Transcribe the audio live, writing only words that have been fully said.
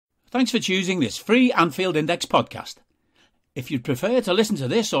Thanks for choosing this free Anfield Index podcast. If you'd prefer to listen to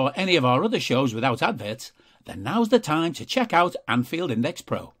this or any of our other shows without adverts, then now's the time to check out Anfield Index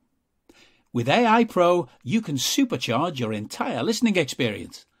Pro. With AI Pro, you can supercharge your entire listening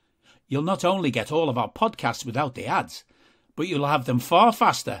experience. You'll not only get all of our podcasts without the ads, but you'll have them far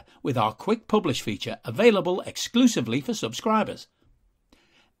faster with our quick publish feature available exclusively for subscribers.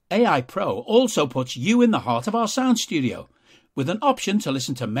 AI Pro also puts you in the heart of our sound studio, with an option to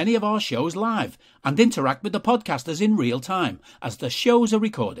listen to many of our shows live and interact with the podcasters in real time as the shows are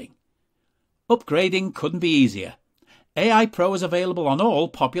recording. Upgrading couldn't be easier. AI Pro is available on all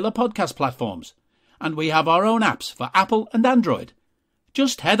popular podcast platforms, and we have our own apps for Apple and Android.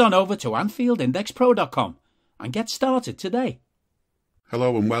 Just head on over to AnfieldIndexPro.com and get started today.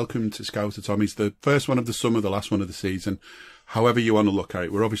 Hello and welcome to Scouser Tommies, the first one of the summer, the last one of the season. However you want to look at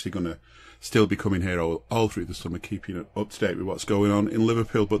it, we're obviously going to still be coming here all through the summer, keeping up to date with what's going on in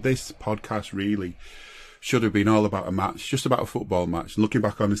Liverpool. But this podcast really should have been all about a match, just about a football match, looking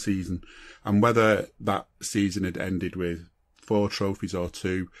back on the season and whether that season had ended with 4 trophies or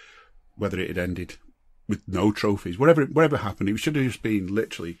 2, whether it had ended with no trophies, whatever happened. It should have just been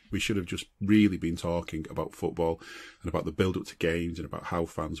we should have just really been talking about football and about the build up to games and about how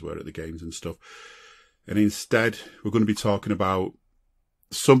fans were at the games and stuff. And instead, we're going to be talking about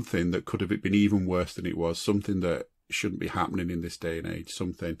something that could have been even worse than it was, something that shouldn't be happening in this day and age,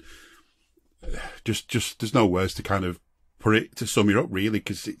 something just there's no words to kind of put it, to sum it up really,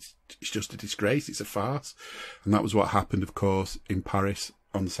 because it's just a disgrace, it's a farce. And that was what happened, of course, in Paris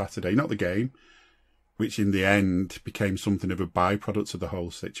on Saturday. Not the game, which in the end became something of a byproduct of the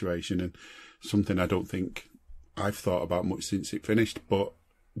whole situation and something I don't think I've thought about much since it finished. But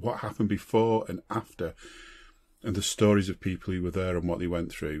what happened before and after, and the stories of people who were there and what they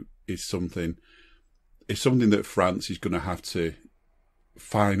went through, is something that France is going to have to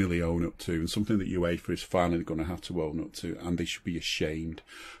finally own up to, and something that UEFA is finally going to have to own up to, and they should be ashamed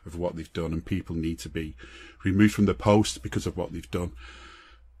of what they've done, and people need to be removed from the post because of what they've done.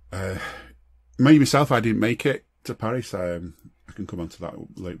 Me, myself, I didn't make it to Paris. I can come on to that a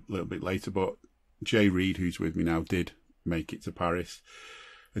little bit later, but Jay Reid, who's with me now, did make it to Paris.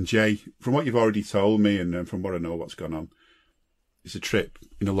 And Jay, from what you've already told me and from what I know what's gone on, it's a trip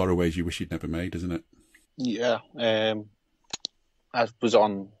in a lot of ways you wish you'd never made, isn't it? Yeah. I was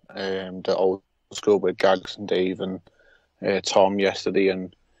on the old school with Gags and Dave and Tom yesterday,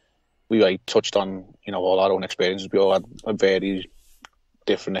 and we touched on all our own experiences. We all had a very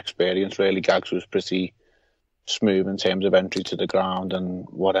different experience, really. Gags was pretty smooth in terms of entry to the ground and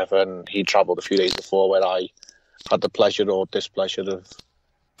whatever, and he travelled a few days before, where I had the pleasure or displeasure of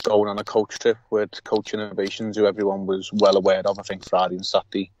going on a coach trip with Coach Innovations, who everyone was well aware of. I think Friday and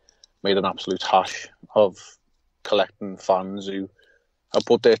Saturday made an absolute hash of collecting fans who had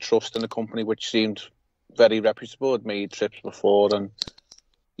put their trust in the company, which seemed very reputable, had made trips before, and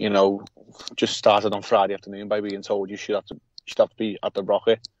just started on Friday afternoon by being told you should have to be at the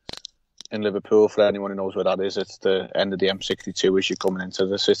Rocket in Liverpool. For anyone who knows where that is, it's the end of the M62 as you're coming into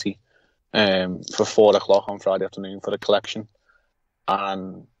the city, for 4 o'clock on Friday afternoon for the collection.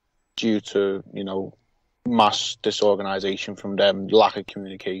 And due to mass disorganisation from them, lack of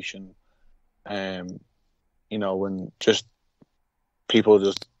communication, and just people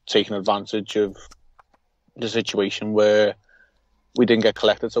just taking advantage of the situation, where we didn't get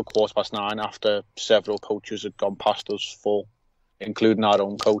collected till 9:15 after several coaches had gone past us full, including our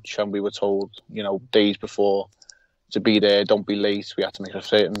own coach, and we were told days before to be there, don't be late. We had to make a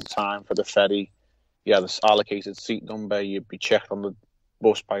certain time for the ferry. You had this allocated seat number, you'd be checked on the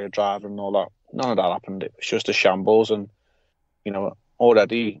bus by your driver and all that. None of that happened. It was just a shambles, and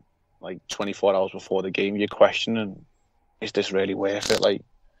already 24 hours before the game, you're questioning, is this really worth it?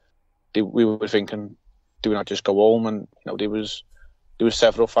 We were thinking, do we not just go home? And there was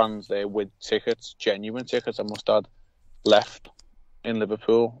several fans there with tickets, genuine tickets, I must add, left in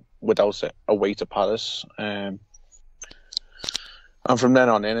Liverpool without a way to Paris. And from then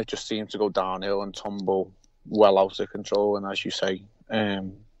on in, it just seemed to go downhill and tumble well out of control. And as you say,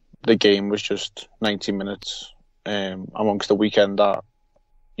 the game was just 90 minutes amongst the weekend that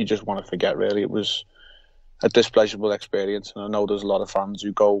you just want to forget, really. It was a displeasurable experience, and I know there's a lot of fans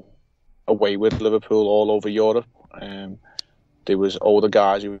who go away with Liverpool all over Europe. There was older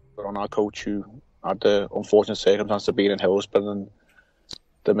guys who were on our coach who had the unfortunate circumstance of being in Hillsborough, and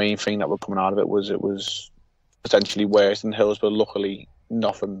the main thing that was coming out of it was potentially worse than Hillsborough. Luckily,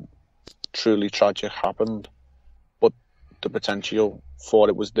 nothing truly tragic happened, but the potential for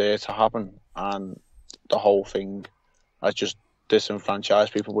it was there to happen, and the whole thing has just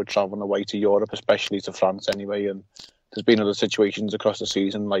disenfranchised people with travelling away to Europe, especially to France anyway, and there's been other situations across the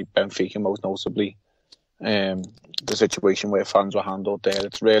season, like Benfica most notably, the situation where fans were handled there.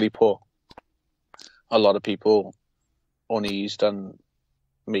 It's really put a lot of people uneased and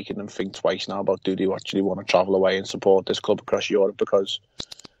making them think twice now about do they actually want to travel away and support this club across Europe, because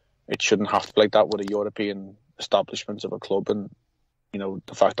it shouldn't have to be like that with a European establishment of a club. And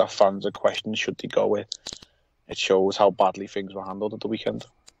the fact that fans are questioning should they go, it shows how badly things were handled at the weekend.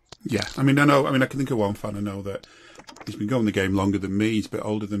 Yeah, I can think of one fan I know that he's been going the game longer than me. He's a bit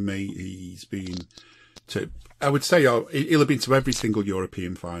older than me. He's been to, I would say, he'll have been to every single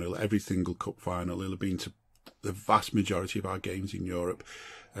European final, every single cup final. He'll have been to the vast majority of our games in Europe.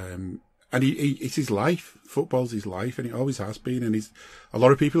 And it's his life. Football's his life, and it always has been. And a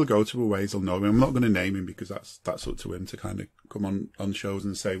lot of people who go to away will know him. I'm not going to name him because that's up to him to kind of come on shows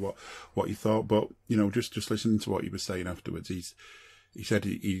and say what he thought. But just listening to what he was saying afterwards, he said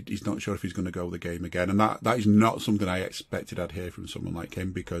he's not sure if he's going to go the game again, and that is not something I expected I'd hear from someone like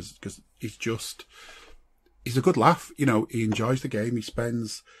him, because he's a good laugh. He enjoys the game. He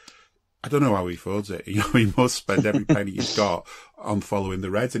spends, I don't know how he affords it. He must spend every penny he's got on following the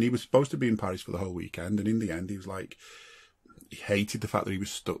Reds. And he was supposed to be in Paris for the whole weekend. And in the end, he was like, he hated the fact that he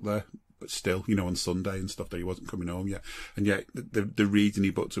was stuck there. But still, on Sunday and stuff, that he wasn't coming home yet. And yet, the reason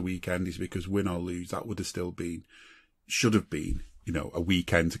he booked a weekend is because win or lose, that would have still been, should have been, a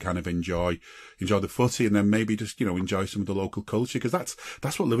weekend to kind of enjoy the footy, and then maybe just, enjoy some of the local culture. Because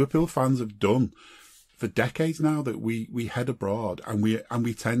that's what Liverpool fans have done for decades now, that we head abroad and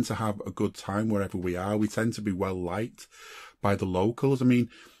we tend to have a good time wherever we are. We tend to be well liked by the locals. I mean,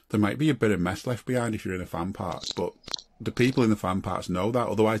 there might be a bit of mess left behind if you're in a fan park, but the people in the fan parks know that.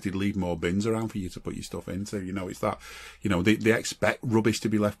 Otherwise, they'd leave more bins around for you to put your stuff into. It's that, they expect rubbish to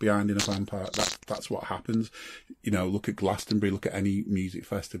be left behind in a fan park. That's what happens. Look at Glastonbury, look at any music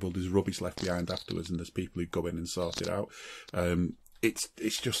festival. There's rubbish left behind afterwards, and there's people who go in and sort it out.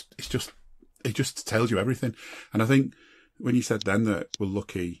 It just tells you everything. And I think when you said then that we're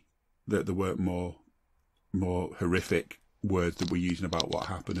lucky that there weren't more horrific words that we're using about what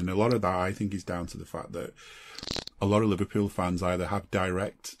happened, and a lot of that I think is down to the fact that a lot of Liverpool fans either have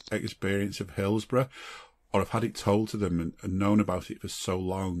direct experience of Hillsborough or have had it told to them and known about it for so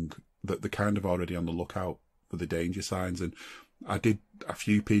long that they're kind of already on the lookout for the danger signs. And a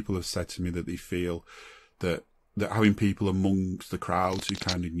few people have said to me that they feel that having people amongst the crowds who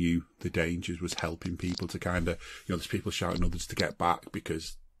kind of knew the dangers was helping people to kind of, there's people shouting others to get back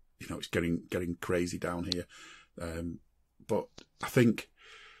because, it's getting crazy down here. But I think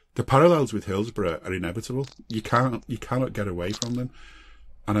the parallels with Hillsborough are inevitable. You cannot get away from them.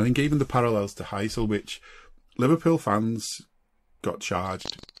 And I think even the parallels to Heysel, which Liverpool fans got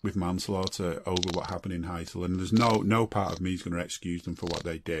charged with manslaughter over what happened in Heysel, and there's no part of me is going to excuse them for what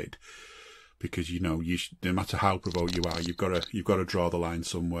they did. Because, no matter how provoked you are, you've got to draw the line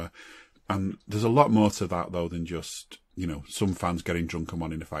somewhere. And there's a lot more to that, though, than just, some fans getting drunk and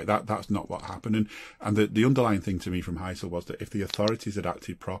wanting to fight. That's not what happened. And the underlying thing to me from Heysel was that if the authorities had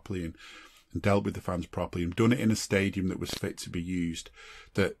acted properly and dealt with the fans properly and done it in a stadium that was fit to be used,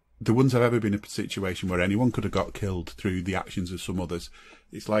 that there wouldn't have ever been a situation where anyone could have got killed through the actions of some others.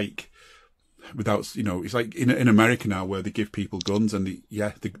 It's like, it's like in America now where they give people guns, and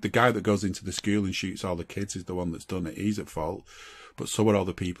the guy that goes into the school and shoots all the kids is the one that's done it. He's at fault. But so are all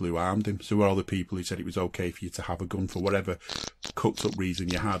the people who armed him. So are all the people who said it was okay for you to have a gun for whatever cooked up reason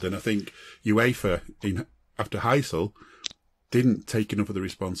you had. And I think UEFA, after Heysel, didn't take enough of the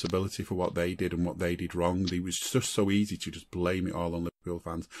responsibility for what they did and what they did wrong. It was just so easy to just blame it all on Liverpool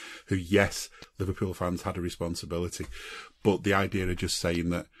fans, who, yes, Liverpool fans had a responsibility. But the idea of just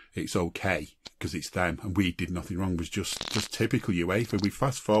saying that it's okay because it's them and we did nothing wrong was just typical UEFA. We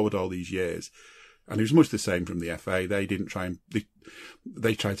fast forward all these years, and it was much the same from the FA. They didn't try and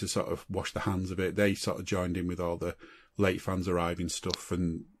they tried to sort of wash the hands of it. They sort of joined in with all the late fans arriving stuff,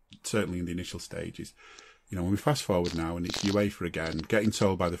 and certainly in the initial stages. When we fast forward now and it's UEFA again, getting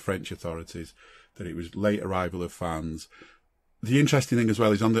told by the French authorities that it was late arrival of fans. The interesting thing as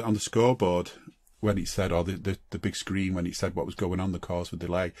well is on the scoreboard when it said, or the big screen when it said what was going on, the cause for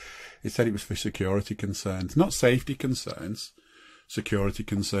delay, it said it was for security concerns, not safety concerns, security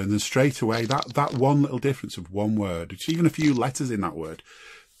concerns. And straight away, that one little difference of one word, which even a few letters in that word,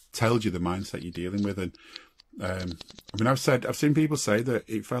 tells you the mindset you're dealing with. And I've seen people say that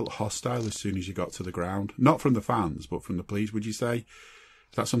it felt hostile as soon as you got to the ground, not from the fans, but from the police. Would you say,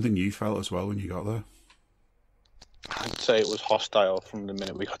 is that something you felt as well when you got there? I'd say it was hostile from the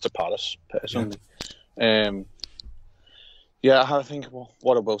minute we got to Paris, personally. Yeah, I think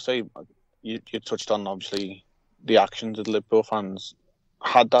what I will say, you touched on, obviously, the actions of the Liverpool fans.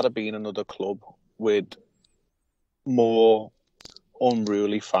 Had that been another club with more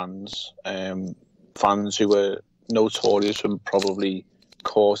unruly fans, fans who were notorious for probably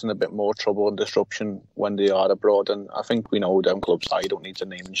causing a bit more trouble and disruption when they are abroad. And I think we know them clubs. I don't need to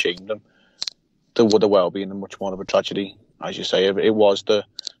name and shame them. There would have well been much more of a tragedy, as you say. It was the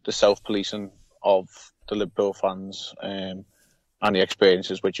self-policing of the Liverpool fans and the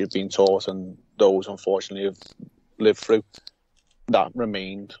experiences which you've been taught, and those unfortunately have lived through, that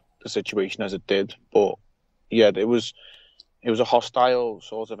remained the situation as it did. But yeah, it was a hostile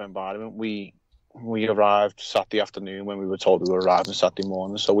sort of environment. We arrived Saturday afternoon when we were told we were arriving Saturday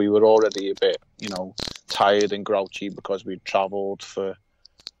morning, so we were already a bit, tired and grouchy because we'd travelled for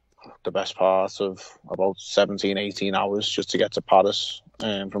the best part of about 17, 18 hours just to get to Paris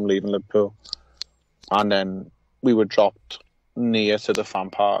from leaving Liverpool. And then we were dropped near to the fan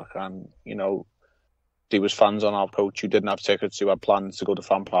park, and, there was fans on our coach who didn't have tickets, who had plans to go to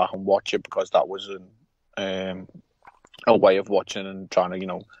fan park and watch it, because that was a way of watching and trying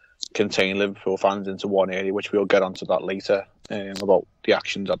to, contain Liverpool fans into one area, which we'll get onto that later, about the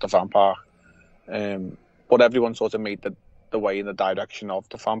actions at the fan park. But everyone sort of made the way in the direction of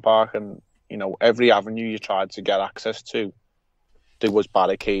the fan park, and, every avenue you tried to get access to, there was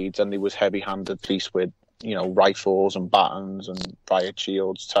barricades and there was heavy-handed police with, rifles and batons and riot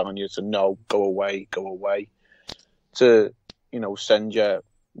shields telling you to no, go away, to, send you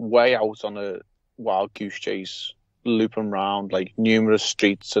way out on a wild goose chase, looping round like numerous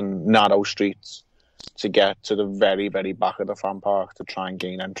streets and narrow streets to get to the very, very back of the fan park to try and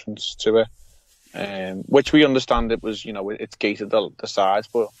gain entrance to it. Which we understand it was, it's gated the sides,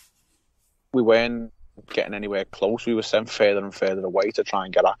 but we weren't getting anywhere close. We were sent further and further away to try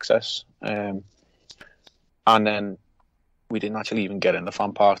and get access. And then we didn't actually even get in the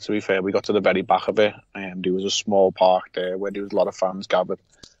fan park, to be fair. We got to the very back of it, and there was a small park there where there was a lot of fans gathered.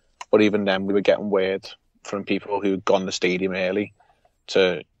 But even then, we were getting word from people who'd gone to the stadium early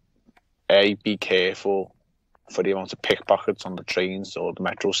to, A, be careful for the amount of pickpockets on the trains or the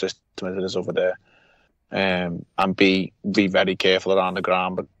metro system as it is over there, and B, be very careful around the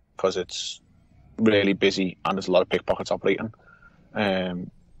ground because it's really busy and there's a lot of pickpockets operating.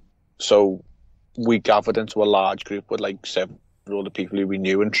 So we gathered into a large group with like several other people who we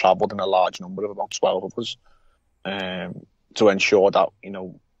knew and travelled in a large number of about 12 of us, to ensure that,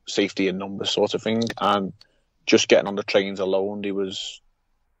 safety in numbers sort of thing. And just getting on the trains alone, there was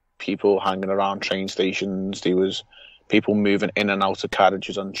people hanging around train stations, there was people moving in and out of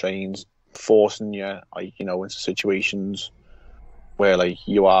carriages on trains, forcing you, into situations where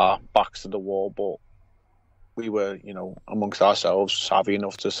you are backs to the wall. But we were, amongst ourselves, savvy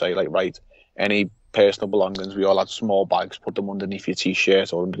enough to say, right, any personal belongings, we all had small bags, put them underneath your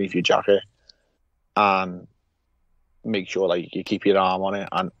t-shirt or underneath your jacket, and make sure you keep your arm on it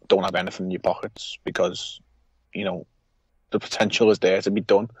and don't have anything in your pockets, because the potential is there to be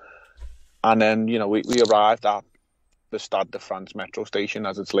done. And then we arrived at the Stade De France metro station,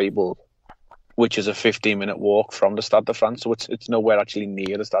 as it's labelled, which is a 15-minute walk from the Stade De France, so it's nowhere actually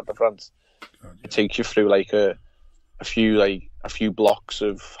near the Stade De France. It takes you through a few blocks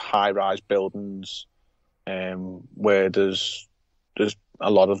of high-rise buildings, where there's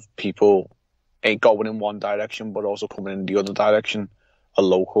a lot of people ain't going in one direction but also coming in the other direction,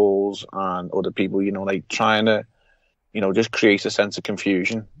 locals and other people, trying to, just create a sense of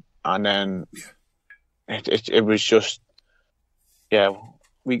confusion. And then it was just,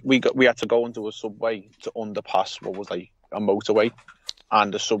 we had to go into a subway to underpass what was a motorway,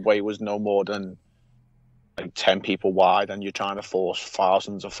 and the subway was no more than 10 people wide, and you're trying to force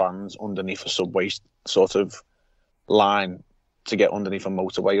thousands of fans underneath a subway sort of line to get underneath a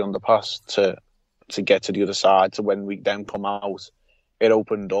motorway underpass to get to the other side. So when we then come out, it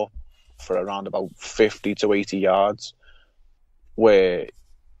opened up for around about 50 to 80 yards, where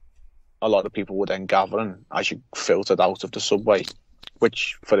a lot of people were then gathering as you filtered out of the subway,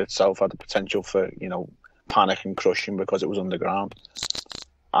 which for itself had the potential for, panic and crushing because it was underground.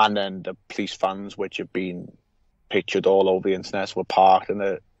 And then the police vans, which have been pictured all over the internet, were parked in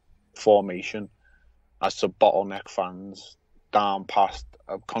a formation as to bottleneck fans down past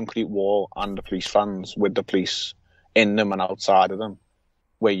a concrete wall and the police vans with the police in them and outside of them,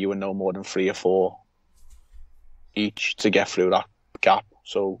 where you were no more than 3 or 4 each to get through that gap.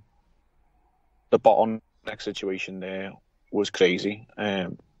 So the bottleneck situation there was crazy,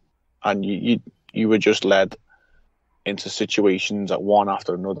 and you were just led into situations at one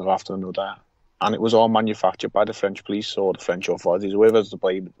after another, and it was all manufactured by the French police or the French authorities, whoever's to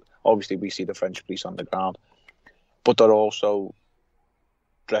blame. Obviously, we see the French police on the ground, but they're also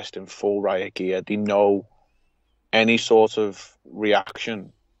dressed in full riot gear. They know any sort of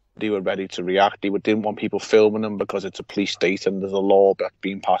reaction they were ready to react. They didn't want people filming them because it's a police state and there's a law that's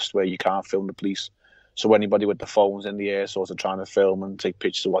being passed where you can't film the police. So anybody with the phones in the air sort of trying to film and take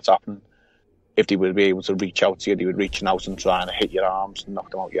pictures of what's happening, if they would be able to reach out to you, they would reach out and try and hit your arms and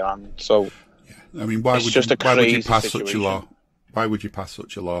knock them out your hand. So, I mean, why would you pass such a law? Why would you pass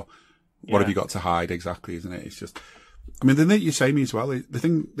such a law? What have you got to hide exactly, isn't it? It's just, I mean, the thing that you say me as well, the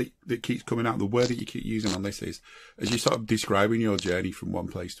thing that keeps coming out, the word that you keep using on this is, as you're sort of describing your journey from one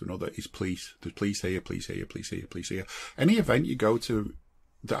place to another, is police. There's police here, police here, police here, police here. Any event you go to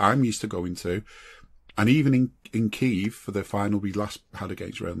that I'm used to going to, and even in Kyiv for the final we last had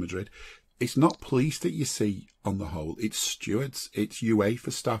against Real Madrid, it's not police that you see on the whole. It's stewards. It's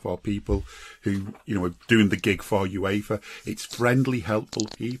UEFA staff or people who, are doing the gig for UEFA. It's friendly, helpful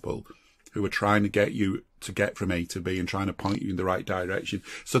people who are trying to get you to get from A to B and trying to point you in the right direction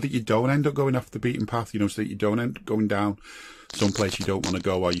so that you don't end up going off the beaten path, so that you don't end up going down someplace you don't want to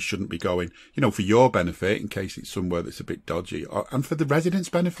go or you shouldn't be going, for your benefit in case it's somewhere that's a bit dodgy, and for the residents'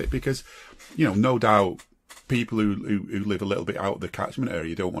 benefit because, no doubt people who live a little bit out of the catchment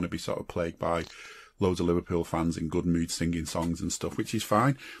area don't want to be sort of plagued by loads of Liverpool fans in good mood singing songs and stuff, which is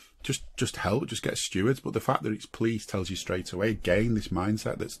fine. Just help, just get stewards. But the fact that it's police tells you straight away, again, this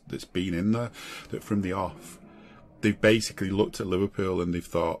mindset that's been in there, that from the off, they've basically looked at Liverpool and they've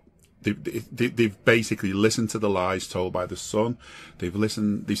thought, they've basically listened to the lies told by the Sun.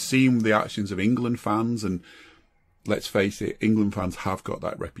 They've seen the actions of England fans, and let's face it, England fans have got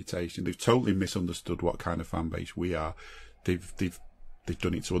that reputation. They've totally misunderstood what kind of fan base we are. They've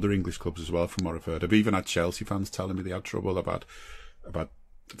done it to other English clubs as well, from what I've heard. I've even had Chelsea fans telling me they had trouble.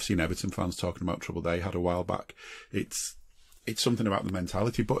 I've seen Everton fans talking about trouble they had a while back. It's something about the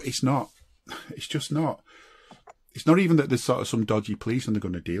mentality, but it's not even that there's sort of some dodgy police and they're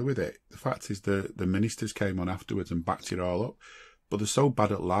going to deal with it. The fact is the ministers came on afterwards and backed it all up, but they're so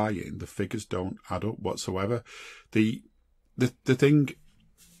bad at lying, the figures don't add up whatsoever. The thing,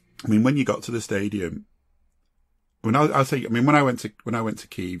 I mean, when you got to the stadium, when I went to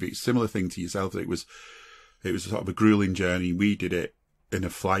Kyiv, it's a similar thing to yourself. It was sort of a grueling journey. We did it in a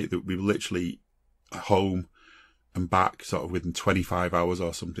flight that we were literally home and back sort of within 25 hours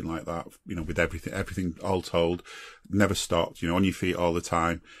or something like that, with everything all told, never stopped, on your feet all the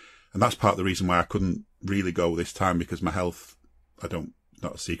time. And that's part of the reason why I couldn't really go this time, because my health,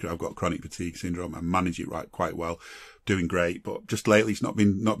 not a secret, I've got chronic fatigue syndrome. I manage it quite well, doing great, but just lately it's not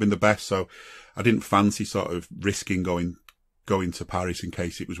been the best. So I didn't fancy sort of risking going to Paris in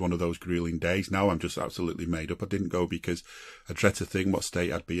case it was one of those grueling days. Now I'm just absolutely made up. I didn't go because I dread to think what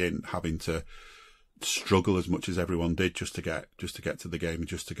state I'd be in, having to struggle as much as everyone did just to get to the game and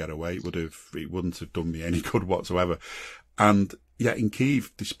just to get away. It wouldn't have done me any good whatsoever. And yet in Kyiv,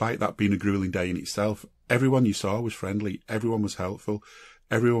 despite that being a grueling day in itself, everyone you saw was friendly. Everyone was helpful.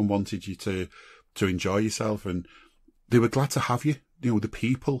 Everyone wanted you to enjoy yourself, and they were glad to have you. The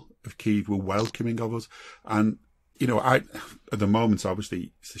people of Kyiv were welcoming of us. And at the moment,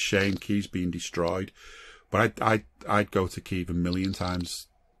 obviously, it's a shame Kyiv's being destroyed, but I'd go to Kyiv a million times,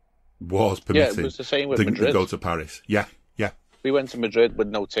 wars permitting. Yeah, it was the same with Madrid. To go to Paris. Yeah. We went to Madrid with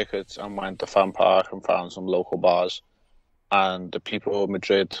no tickets and went to Fan Park and found some local bars, and the people of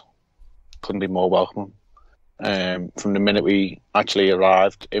Madrid couldn't be more welcoming. From the minute we actually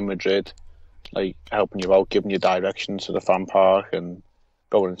arrived in Madrid, like helping you out, giving you directions to the Fan Park and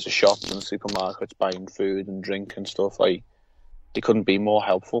going into shops and supermarkets, buying food and drink and stuff, like they couldn't be more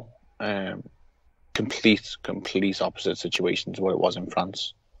helpful. Complete opposite situation to what it was in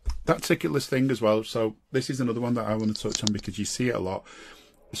France. That ticketless thing as well. So this is another one that I want to touch on, because you see it a lot,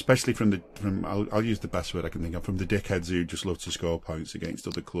 especially from I'll use the best word I can think of, from the dickheads who just love to score points against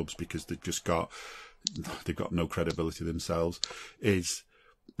other clubs because they've got no credibility themselves. Is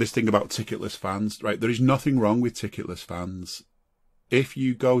this thing about ticketless fans, right? There is nothing wrong with ticketless fans. If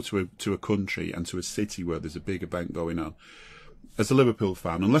you go to a country and to a city where there's a big event going on, as a Liverpool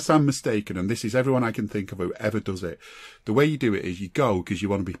fan, unless I'm mistaken, and this is everyone I can think of who ever does it, the way you do it is you go because you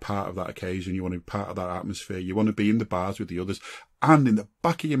want to be part of that occasion, you want to be part of that atmosphere, you want to be in the bars with the others, and in the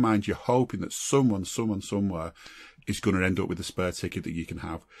back of your mind you're hoping that someone somewhere is going to end up with a spare ticket that you can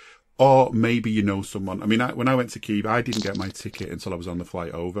have. Or maybe someone. I mean, when I went to Kyiv, I didn't get my ticket until I was on the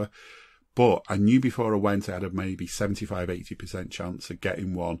flight over. But I knew before I went I had a maybe 75-80% chance of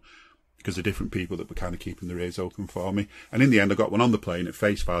getting one, because of different people that were kind of keeping their ears open for me. And in the end, I got one on the plane at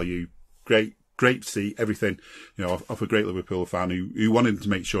face value. Great seat, everything, off a great Liverpool fan who wanted to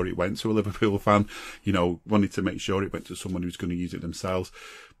make sure it went to a Liverpool fan, wanted to make sure it went to someone who's going to use it themselves.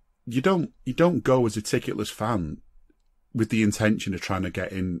 You don't go as a ticketless fan with the intention of trying to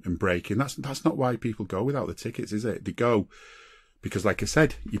get in and break in. That's not why people go without the tickets, is it? They go Because like I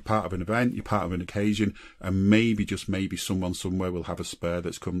said, you're part of an event, you're part of an occasion, and maybe, just maybe, someone somewhere will have a spur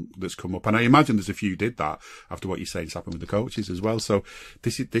that's come up. And I imagine there's a few did that after what you're saying's happened with the coaches as well. So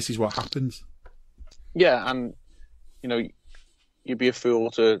this is what happens. Yeah, and you'd be a fool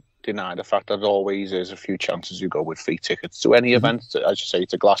to deny the fact that there always is a few chances you go with free tickets to any event, as you say,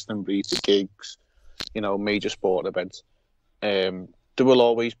 to Glastonbury, to gigs, major sport events. There will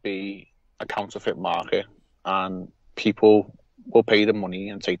always be a counterfeit market, and people will pay the money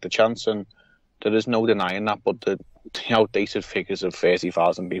and take the chance, and there is no denying that. But the outdated figures of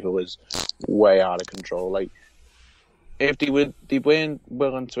 30,000 people is way out of control. Like, if they weren't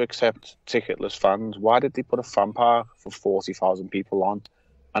willing to accept ticketless fans, why did they put a fan park for 40,000 people on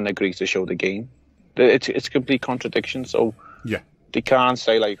and agree to show the game? It's a complete contradiction. So yeah, they can't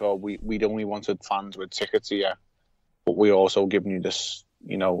say like, oh, we only wanted fans with tickets here, but we also giving you this,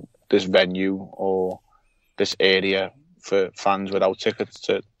 this venue or this area for fans without tickets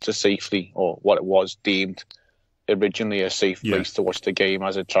to safely, or what it was deemed originally a safe place to watch the game.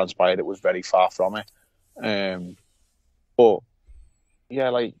 As it transpired, it was very far from it. But yeah,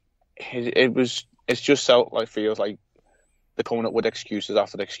 like it's just feels like they're coming up with excuses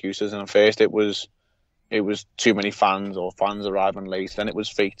after excuses. And at first it was too many fans, or fans arriving late. Then it was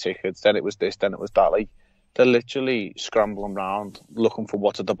fake tickets. Then it was this. Then it was that. Like, they're literally scrambling around looking for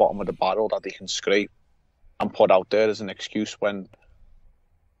what's at the bottom of the barrel that they can scrape and put out there as an excuse, when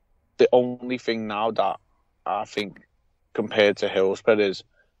the only thing now that I think, compared to Hillsborough, is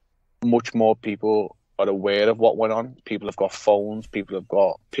much more people are aware of what went on. People have got phones, people have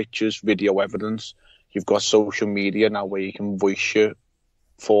got pictures, video evidence. You've got social media now where you can voice your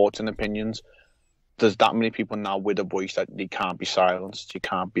thoughts and opinions. There's that many people now with a voice that you can't be silenced, you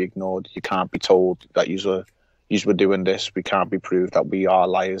can't be ignored, you can't be told that you were doing this. We can't be proved that we are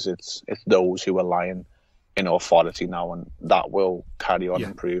liars. It's those who are lying in authority now, and that will carry on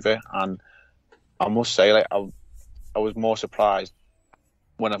and prove it. And I must say, like, I was more surprised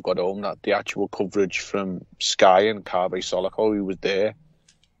when I've got home that the actual coverage from Sky and Carve Solico, who was there,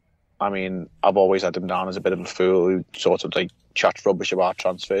 I mean, I've always had him down as a bit of a fool who sort of like chats rubbish about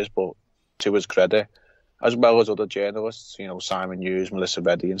transfers, but to his credit, as well as other journalists, Simon Hughes, Melissa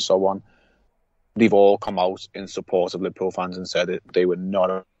Reddy and so on, they've all come out in support of Liverpool fans and said they were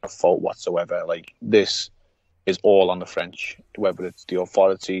not at fault whatsoever. Like, this is all on the French, whether it's the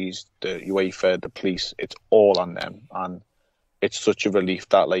authorities, the UEFA, the police, it's all on them. And it's such a relief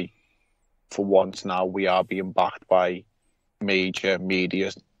that, like, for once now we are being backed by major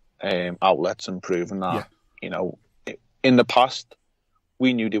media outlets and proven that, in the past,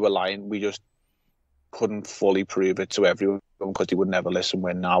 we knew they were lying. We just couldn't fully prove it to everyone because they would never listen.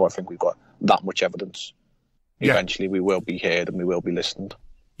 When now I think we've got that much evidence. Eventually we will be heard and we will be listened.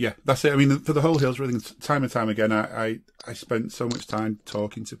 Yeah, that's it. I mean, for the whole Hillsborough thing, time and time again, I spent so much time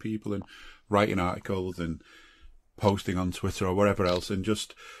talking to people and writing articles and posting on Twitter or wherever else, and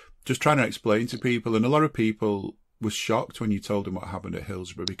just trying to explain to people. And a lot of people were shocked when you told them what happened at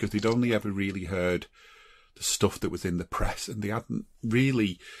Hillsborough, because they'd only ever really heard the stuff that was in the press, and they hadn't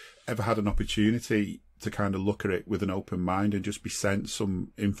really ever had an opportunity to kind of look at it with an open mind and just be sent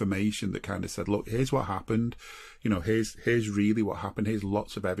some information that kind of said, look, here's what happened. Here's really what happened. Here's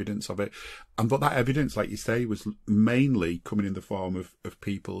lots of evidence of it. But that evidence, like you say, was mainly coming in the form of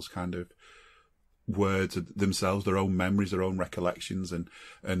people's kind of words themselves, their own memories, their own recollections. And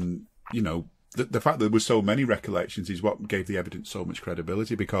the fact that there were so many recollections is what gave the evidence so much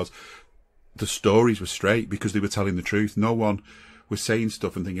credibility, because the stories were straight, because they were telling the truth. No one was saying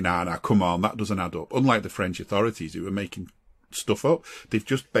stuff and thinking, nah, come on, that doesn't add up. Unlike the French authorities, who were making stuff up. They've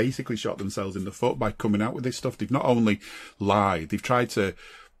just basically shot themselves in the foot by coming out with this stuff. They've not only lied, they've tried to,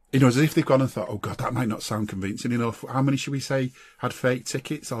 as if they've gone and thought, oh God, that might not sound convincing enough. How many should we say had fake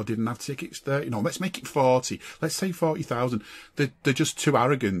tickets or didn't have tickets there? Let's make it 40. Let's say 40,000. They're just too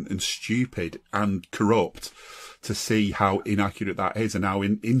arrogant and stupid and corrupt to see how inaccurate that is, and how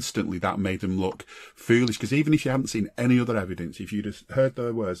instantly that made them look foolish. Because even if you hadn't seen any other evidence, if you'd have heard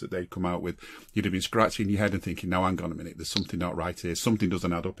the words that they'd come out with, you'd have been scratching your head and thinking, now hang on a minute, there's something not right here, something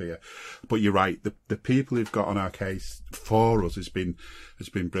doesn't add up here. But you're right, the people who've got on our case for us has been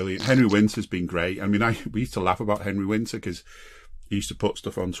brilliant. Henry Winter's been great. I mean, we used to laugh about Henry Winter because he used to put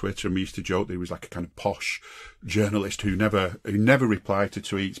stuff on Twitter, and we used to joke that he was like a kind of posh journalist who never replied to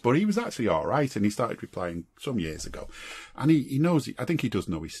tweets, but he was actually all right, and he started replying some years ago. And he knows, I think he does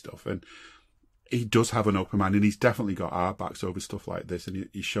know his stuff, and he does have an open mind, and he's definitely got our backs over stuff like this, and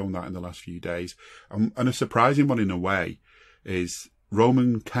he's shown that in the last few days. And a surprising one in a way is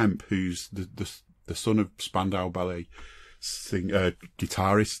Roman Kemp, who's the son of Spandau Ballet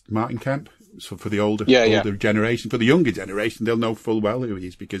guitarist Martin Kemp, So for the older generation, for the younger generation, they'll know full well who he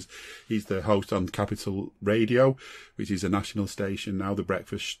is because he's the host on Capital Radio, which is a national station now, the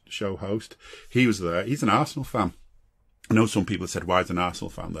breakfast show host. He was there. He's an Arsenal fan. I know some people have said, why is an Arsenal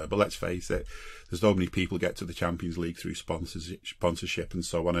fan there? But let's face it, there's so many people get to the Champions League through sponsorship and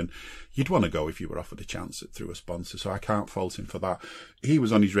so on. And you'd want to go if you were offered a chance through a sponsor. So I can't fault him for that. He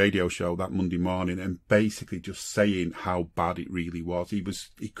was on his radio show that Monday morning and basically just saying how bad it really was.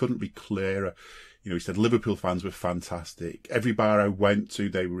 He couldn't be clearer. You know, he said Liverpool fans were fantastic. Every bar I went to,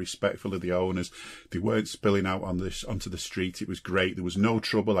 they were respectful of the owners. They weren't spilling out onto the street. It was great. There was no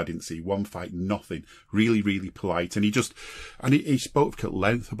trouble. I didn't see one fight, nothing. Really, really polite. And he spoke at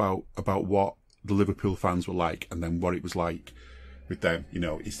length about what the Liverpool fans were like and then what it was like with them. You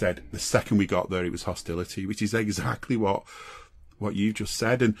know, he said the second we got there, it was hostility, which is exactly what you just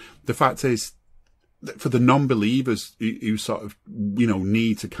said. And the fact is, for the non-believers who sort of, you know,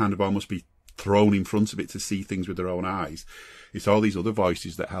 need to kind of almost be thrown in front of it to see things with their own eyes, it's all these other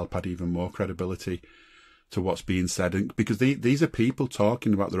voices that help add even more credibility to what's being said. And because these are people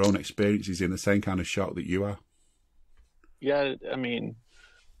talking about their own experiences in the same kind of shock that you are. Yeah, I mean,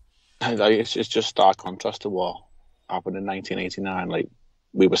 it's just stark contrast to what happened in 1989. Like,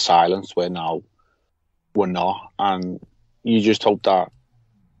 we were silenced, where now we're not. And you just hope that,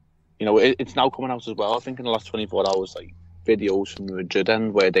 you know, it's now coming out as well. I think in the last 24 hours, like, videos from the Madrid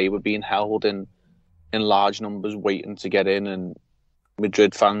end where they were being held in large numbers waiting to get in, and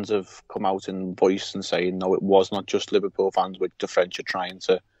Madrid fans have come out in voice and saying, no, it was not just Liverpool fans, which the French are trying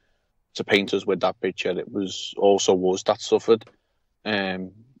to paint us with that picture. It was also us that suffered.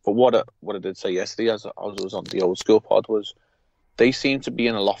 But what I did say yesterday, as I was on the old school pod, was they seemed to be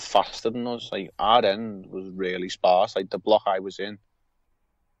in a lot faster than us. Like, our end was really sparse. Like, the block I was in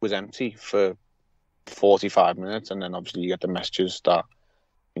was empty for 45 minutes, and then obviously you get the messages that,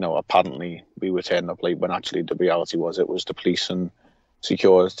 you know, apparently we were turning up late, when actually the reality was it was the police and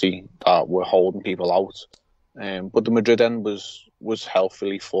security that were holding people out. But the Madrid end was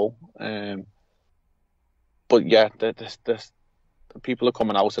healthily full. But yeah, the people are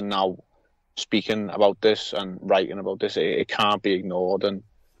coming out and now speaking about this and writing about this. It can't be ignored. And,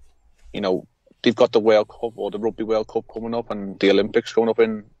 you know, they've got the World Cup, or the Rugby World Cup, coming up, and the Olympics coming up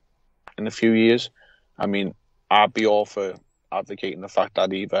in a few years. I mean, I'd be all for advocating the fact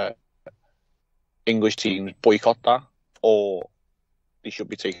that either English teams boycott that, or they should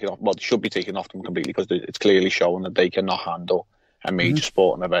be taken off. Well, they should be taken off them completely, because it's clearly showing that they cannot handle a major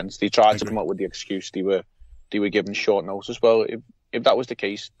sporting events. They tried to come up with the excuse they were given short notice. Well, if that was the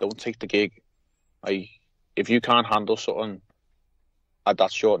case, don't take the gig. Like, if you can't handle something at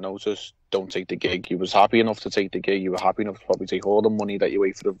that short notice, don't take the gig. You was happy enough to take the gig. You were happy enough to probably take all the money that you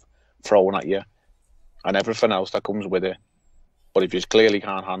wait for throwing at you and everything else that comes with it. But if you clearly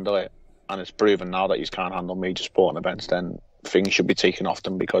can't handle it, and it's proven now that you can't handle major sporting events, then things should be taken off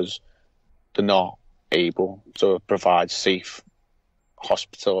them, because they're not able to provide safe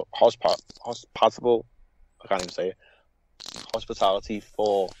hospitality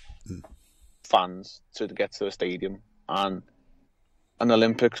for fans to get to the stadium. And an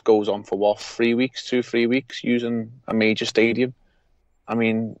Olympics goes on for what, 3 weeks, 2-3 weeks, using a major stadium. I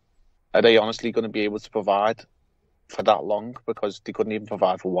mean, are they honestly going to be able to provide for that long? Because they couldn't even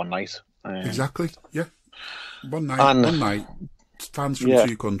provide for one night. Exactly, yeah. One night, fans from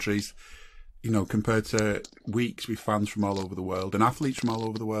two countries, you know, compared to weeks with fans from all over the world and athletes from all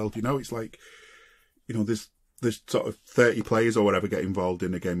over the world. You know, it's like, you know, there's sort of 30 players or whatever get involved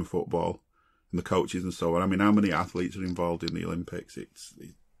in a game of football, and the coaches and so on. I mean, how many athletes are involved in the Olympics?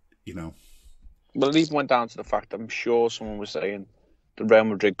 You know. Well, it even went down to the fact, I'm sure someone was saying, the Real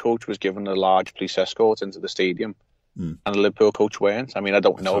Madrid coach was given a large police escort into the stadium, and the Liverpool coach weren't. I mean, I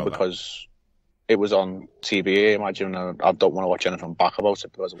don't know, because it was on TV. I imagine I don't want to watch anything back about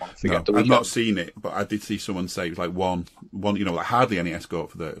it, because I want to forget the weekend. I've not seen it, but I did see someone say it was like one, you know, like hardly any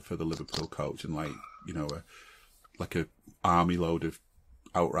escort for the Liverpool coach, and like, you know, like a army load of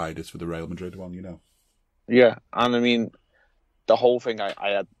outriders for the Real Madrid one, you know. Yeah, and I mean, the whole thing I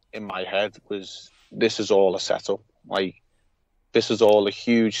had in my head was, this is all a setup. Like, this is all a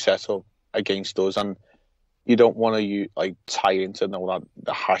huge setup against us, and you don't want to tie into that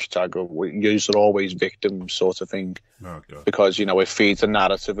the hashtag of "yous are always victims" sort of thing, because, you know, it feeds a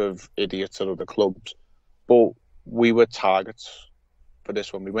narrative of idiots at other clubs. But we were targets for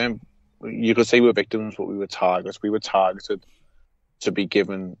this one. We weren't. You could say we were victims, but we were targets. We were targeted to be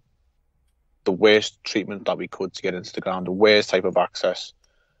given the worst treatment that we could to get into the ground, the worst type of access.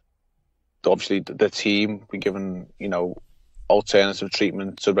 Obviously, the team were given, you know, alternative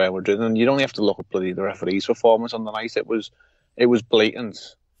treatment to Real Madrid, and you don't have to look at bloody the referee's performance on the night. It was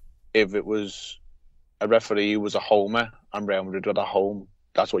blatant if it was a referee who was a homer and Real Madrid were at home,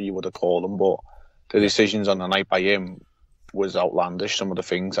 that's what you would have called him. But the decisions on the night by him was outlandish, some of the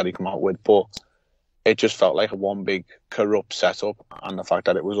things that he come out with. But it just felt like a one big corrupt setup, and the fact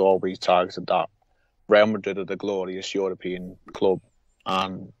that it was always targeted that Real Madrid are the glorious European club,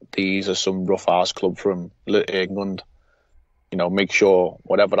 and these are some rough-ass club from England. You know, make sure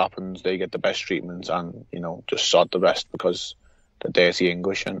whatever happens, they get the best treatment, and, you know, just sod the rest because they're dirty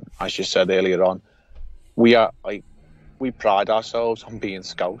English. And as you said earlier on, we pride ourselves on being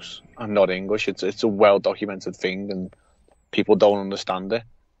Scouse and not English. It's a well-documented thing, and people don't understand it.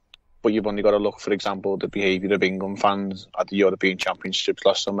 But you've only got to look, for example, the behaviour of England fans at the European Championships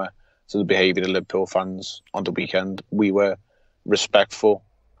last summer to the behaviour of Liverpool fans on the weekend. We were respectful.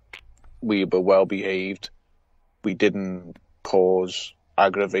 We were well behaved. We didn't cause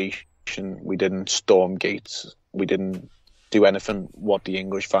aggravation. We didn't storm gates. We didn't do anything what the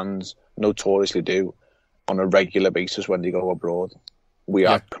English fans notoriously do on a regular basis when they go abroad. We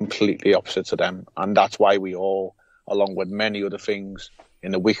are completely opposite to them. And that's why we all, along with many other things,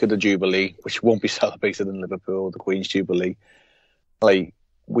 in the week of the Jubilee, which won't be celebrated in Liverpool, the Queen's Jubilee, like,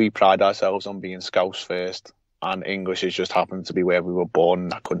 we pride ourselves on being Scouse first, and English has just happened to be where we were born in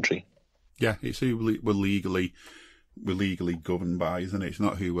that country. Yeah, it's who we're legally governed by, isn't it? It's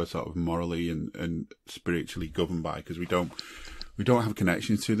not who we're sort of morally and spiritually governed by, because we don't have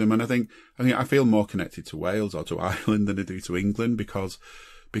connections to them. And I feel more connected to Wales or to Ireland than I do to England, because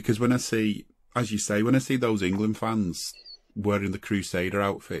when I see, as you say, when I see those England fans wearing the Crusader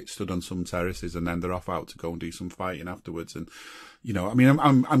outfit, stood on some terraces, and then they're off out to go and do some fighting afterwards. And, you know, I mean,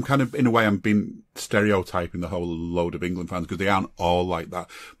 I'm kind of, in a way, I'm been stereotyping the whole load of England fans, because they aren't all like that.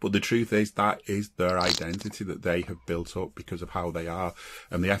 But the truth is, that is their identity that they have built up because of how they are.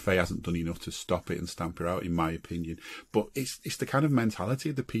 And the FA hasn't done enough to stop it and stamp it out, in my opinion. But it's the kind of mentality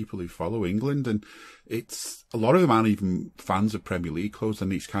of the people who follow England. And it's, a lot of them aren't even fans of Premier League clubs.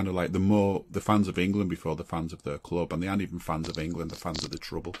 And it's kind of like the fans of England before the fans of their club. And they aren't even fans of England, they're fans of the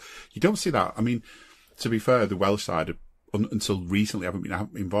trouble. You don't see that. I mean, to be fair, the Welsh side until recently haven't been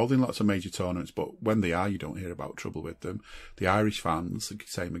involved in lots of major tournaments, but when they are, you don't hear about trouble with them. The Irish fans,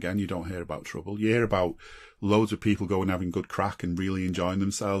 same again, you don't hear about trouble. You hear about loads of people going having good crack and really enjoying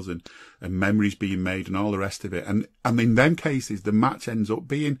themselves, and memories being made and all the rest of it. And in them cases, the match ends up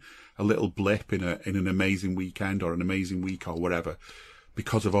being a little blip in an amazing weekend or an amazing week or whatever,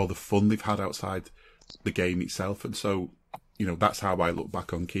 because of all the fun they've had outside the game itself. And so, you know, that's how I look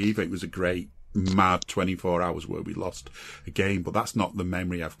back on Kyiv. It was a great, mad 24 hours where we lost a game, but that's not the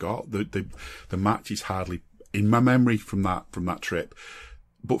memory I've got. The match is hardly in my memory from that trip,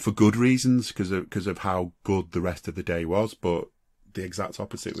 but for good reasons, because of how good the rest of the day was. But the exact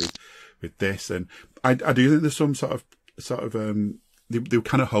opposite with this, and I do think there's some sort of they were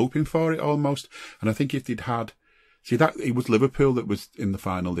kind of hoping for it almost. And I think if they'd had, that it was Liverpool that was in the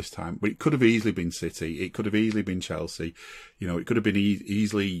final this time, but it could have easily been City, it could have easily been Chelsea, you know, it could have been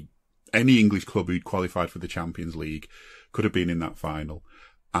easily any English club who'd qualified for the Champions League could have been in that final.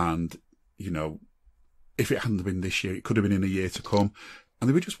 And, you know, if it hadn't been this year, it could have been in a year to come. And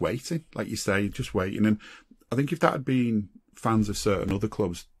they were just waiting, like you say, just waiting. And I think if that had been fans of certain other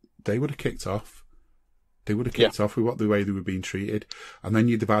clubs, they would have kicked off. They would have kicked off with the way they were being treated. And then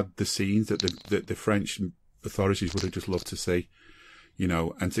you'd have had the scenes that the French authorities would have just loved to see. You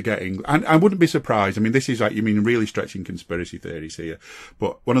know, and to get England, and I wouldn't be surprised. I mean, this is like, you mean, really stretching conspiracy theories here,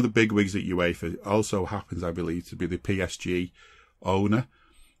 but one of the big wigs at UEFA also happens, I believe, to be the PSG owner,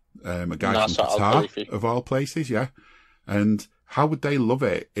 a guy from Qatar, of all places, yeah. And how would they love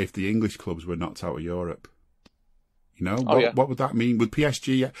it if the English clubs were knocked out of Europe? You know, what would that mean? With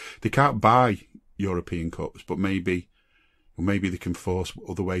PSG, they can't buy European cups, but maybe they can force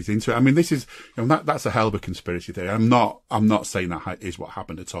other ways into it. I mean, this is, you know, that's a hell of a conspiracy theory. I'm not saying that is what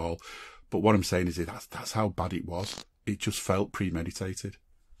happened at all. But what I'm saying is that's how bad it was. It just felt premeditated.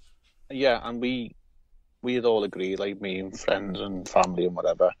 Yeah, and we had all agreed, like me and friends and family and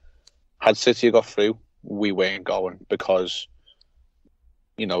whatever, had City got through, we weren't going, because,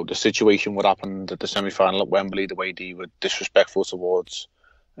 you know, the situation what happened at the semi-final at Wembley, the way they were disrespectful towards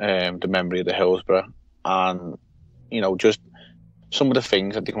the memory of the Hillsborough, and, you know, just some of the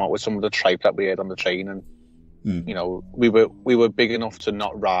things that they come out with, some of the tripe that we had on the train, and you know, we were big enough to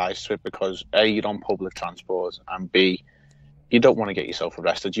not rise to it, because A, you're on public transport, and B, you don't want to get yourself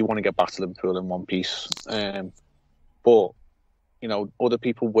arrested. You want to get back to Liverpool in one piece. But, you know, other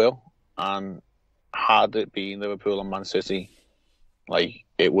people will, and had it been Liverpool and Man City, like,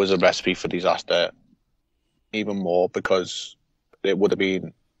 it was a recipe for disaster even more, because it would have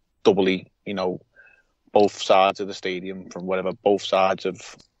been doubly, you know, both sides of the stadium from whatever, both sides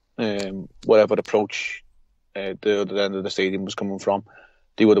of whatever approach the other end of the stadium was coming from,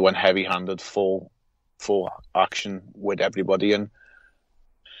 they would have went heavy-handed, full action with everybody. And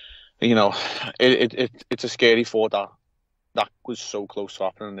you know, it's a scary thought that was so close to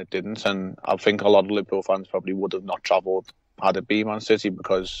happening and it didn't. And I think a lot of Liverpool fans probably would have not travelled had it been Man City,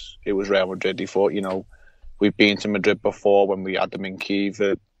 because it was Real Madrid. They thought, you know, we've been to Madrid before when we had them in Kiev.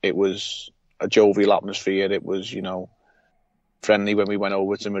 It was a jovial atmosphere. It was, you know, friendly when we went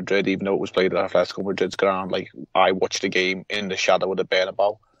over to Madrid, even though it was played at Atletico Madrid's ground. Like, I watched the game in the shadow of the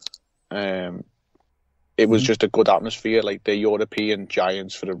Bernabeu. It was just a good atmosphere. Like, they're European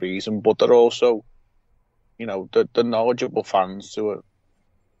giants for a reason, but they're also, you know, the knowledgeable fans to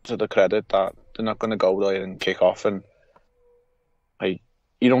the credit that they're not going to go there and kick off. And like,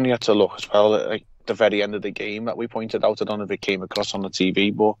 you only have to look as well at like the very end of the game that we pointed out. I don't know if it came across on the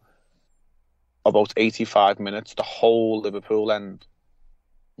TV, but about 85 minutes, the whole Liverpool end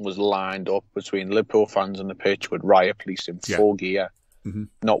was lined up between Liverpool fans on the pitch with riot police in full gear. Mm-hmm.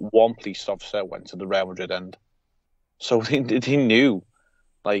 Not one police officer went to the Real Madrid end. So they knew,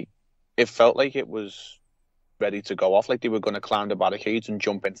 like, it felt like it was ready to go off, like they were going to climb the barricades and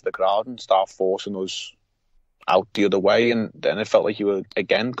jump into the crowd and start forcing us out the other way. And then it felt like you were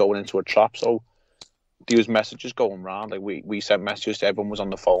again going into a trap. So there was messages going around. Like we sent messages to everyone was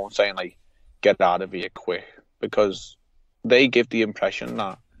on the phone saying, like, get out of here quick, because they give the impression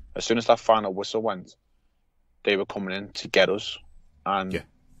that as soon as that final whistle went, they were coming in to get us. And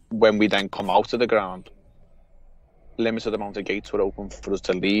when we then come out of the ground, limited amount of gates were open for us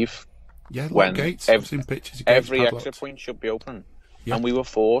to leave. Yeah, when gates. I've seen pictures of gates every exit point should be open. Yeah. And we were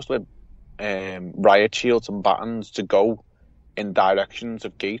forced with riot shields and batons to go in directions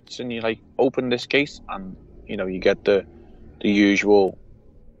of gates. And you like, open this gate, and you know, you get the usual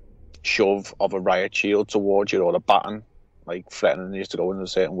shove of a riot shield towards you, or a baton like threatening you to go in a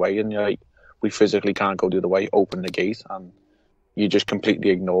certain way, and you're like, we physically can't go the other way, open the gate. And you just completely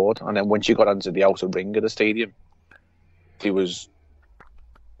ignored. And then once you got into the outer ring of the stadium, there was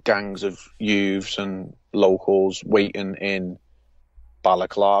gangs of youths and locals waiting in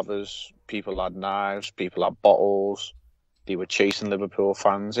balaclavas. People had knives, people had bottles. They were chasing Liverpool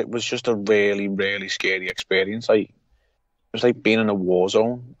fans. It was just a really, really scary experience. Like, it was like being in a war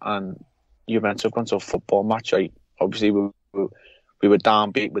zone, and you're meant to have gone to a football match. Like, obviously, we were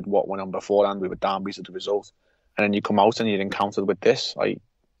downbeat with what went on beforehand. We were downbeat at the result. And then you come out and you're encountered with this. Like,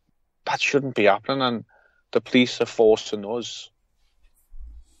 that shouldn't be happening. And the police are forcing us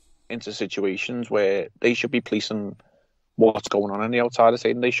into situations where they should be policing what's going on in the outside of the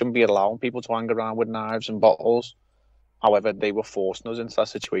stadium. They shouldn't be allowing people to hang around with knives and bottles. However, they were forcing us into that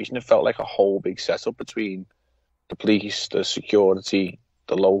situation. It felt like a whole big setup between the police, the security,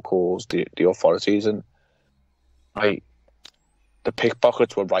 the locals, the authorities. And like, the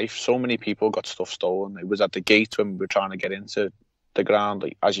pickpockets were rife. So many people got stuff stolen. It was at the gate when we were trying to get into the ground.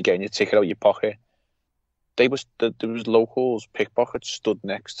 Like, as you're getting your ticket out of your pocket, there was locals, pickpockets stood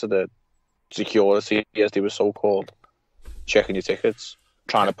next to the security, as they were so called, checking your tickets,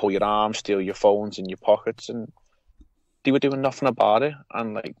 trying to pull your arms, steal your phones in your pockets, and they were doing nothing about it.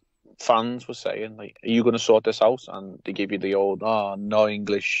 And like, fans were saying, like, are you going to sort this out? And they give you the old, no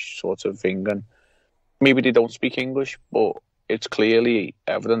English sort of thing. And maybe they don't speak English, but it's clearly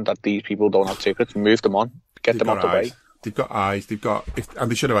evident that these people don't have tickets. Move them on, get them out the way. They've got eyes,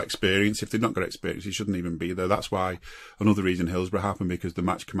 and they should have experience. If they've not got experience, they shouldn't even be there. That's why another reason Hillsborough happened, because the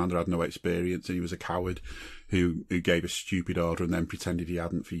match commander had no experience, and he was a coward who gave a stupid order and then pretended he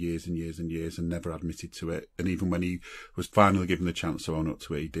hadn't for years and years and years and never admitted to it. And even when he was finally given the chance to own up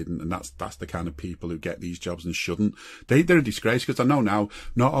to it, he didn't. And that's the kind of people who get these jobs and shouldn't. They're a disgrace, because I know now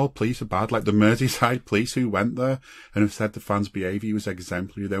not all police are bad. Like the Merseyside police who went there and have said the fans' behaviour was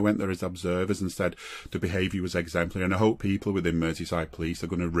exemplary. They went there as observers and said the behaviour was exemplary. And I hope people within Merseyside police are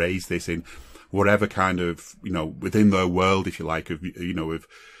going to raise this in whatever kind of, you know, within their world, if you like, of, you know,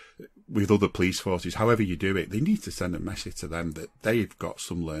 with other police forces, however you do it, they need to send a message to them that they've got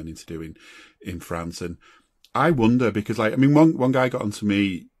some learning to do in France. And I wonder, because, like, I mean, one guy got onto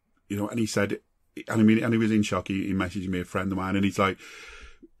me, you know, and he said, and he was in shock. He messaged me, a friend of mine, and he said,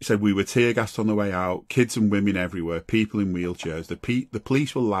 we were tear gassed on the way out, kids and women everywhere, people in wheelchairs. The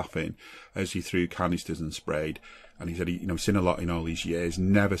police were laughing as he threw canisters and sprayed. And he said, you know, seen a lot in all these years,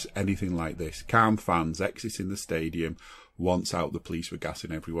 never anything like this. Calm fans exiting the stadium. Once out, the police were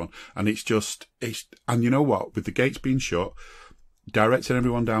gassing everyone. And and you know what? With the gates being shut, directing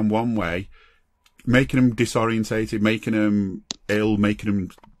everyone down one way, making them disorientated, making them ill, making them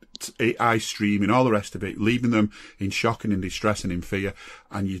eyes streaming, all the rest of it, leaving them in shock and in distress and in fear,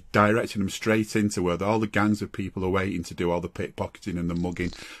 and you're directing them straight into where all the gangs of people are waiting to do all the pickpocketing and the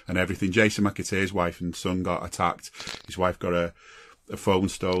mugging and everything. Jason McAteer's wife and son got attacked. His wife got a phone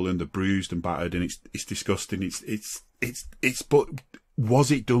stolen, they're bruised and battered, and it's disgusting. But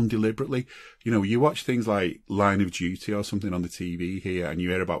was it done deliberately? You know, you watch things like Line of Duty or something on the TV here, and you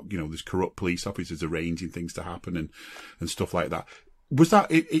hear about, you know, there's corrupt police officers arranging things to happen and stuff like that. Was that,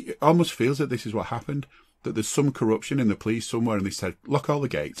 it almost feels that this is what happened, that there's some corruption in the police somewhere, and they said, lock all the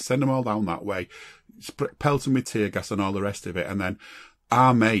gates, send them all down that way, pelt them with tear gas and all the rest of it, and then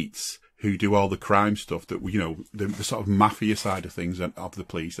our mates who do all the crime stuff, that, you know, the sort of mafia side of things of the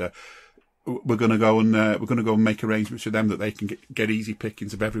police, we're going to go and make arrangements with them that they can get easy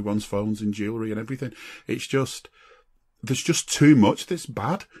pickings of everyone's phones and jewellery and everything. It's just, there's just too much that's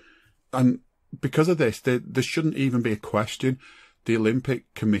bad. And because of this, there shouldn't even be a question. The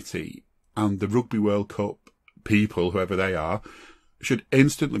Olympic Committee and the Rugby World Cup people, whoever they are, should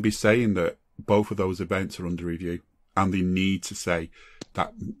instantly be saying that both of those events are under review. And they need to say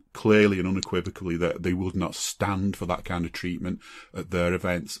that clearly and unequivocally that they would not stand for that kind of treatment at their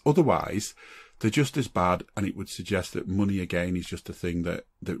events. Otherwise, they're just as bad, and it would suggest that money again is just a thing that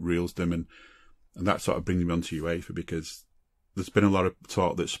reels them, and that sort of brings me on to UEFA, because there's been a lot of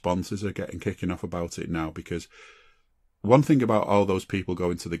talk that sponsors are kicking off about it now, because one thing about all those people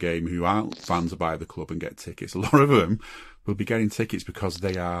going to the game who aren't fans of either club and get tickets, a lot of them will be getting tickets because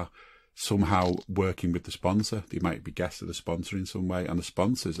they are somehow working with the sponsor. They might be guests of the sponsor in some way, and the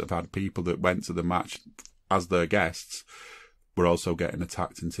sponsors have had people that went to the match as their guests were also getting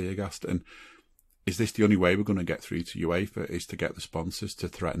attacked and tear gassed. And is this the only way we're going to get through to UEFA, is to get the sponsors to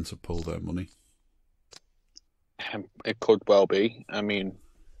threaten to pull their money? It could well be. I mean,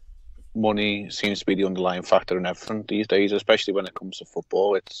 money seems to be the underlying factor in everything these days, especially when it comes to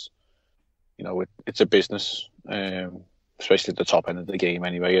football. It's, you know, it's a business. Especially at the top end of the game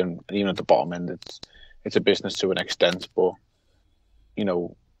anyway, and even at the bottom end, it's a business to an extent. But, you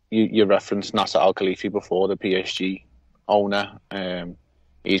know, you referenced Nasser Al-Khelaifi before, the PSG owner.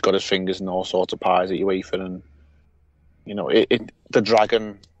 He's got his fingers in all sorts of pies at UEFA, and, you know, they're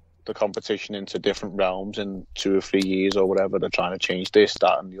dragging the competition into different realms in 2 or 3 years or whatever. They're trying to change this,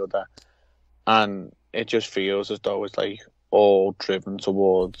 that and the other. And it just feels as though it's like all driven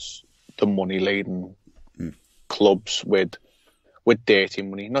towards the money-laden clubs with dirty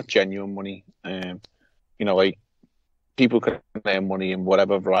money, not genuine money. You know, like, people can earn money in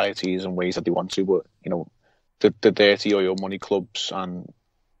whatever varieties and ways that they want to, but, you know, the dirty oil money clubs and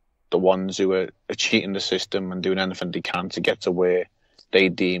the ones who are cheating the system and doing anything they can to get to where they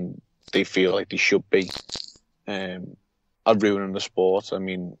feel like they should be, are ruining the sport. I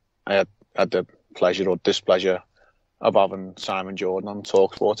mean, I had the pleasure or displeasure of having Simon Jordan on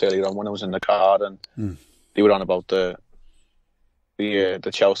TalkSport earlier on when I was in the car, and they were on about the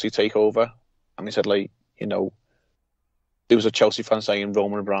Chelsea takeover, and he said, like, you know, there was a Chelsea fan saying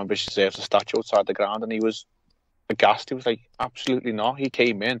Roman Abramovich deserves a statue outside the ground, and he was aghast. He was like, absolutely not. He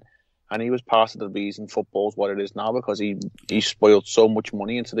came in, and he was part of the reason football's what it is now, because he spoiled so much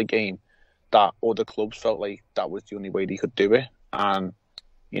money into the game that other clubs felt like that was the only way they could do it. And,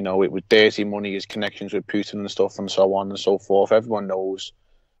 you know, it was dirty money, his connections with Putin and stuff and so on and so forth. Everyone knows,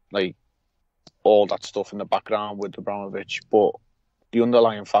 like, all that stuff in the background with Abramovich, but the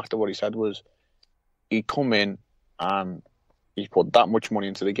underlying factor, what he said was, he come in and he put that much money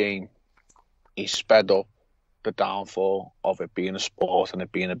into the game. He sped up the downfall of it being a sport and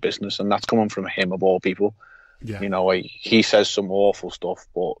it being a business, and that's coming from him of all people. Yeah. You know, like, he says some awful stuff,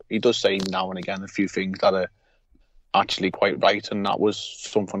 but he does say now and again a few things that are actually quite right, and that was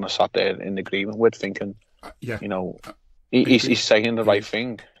something I sat there in agreement with, thinking, you know, he's saying the right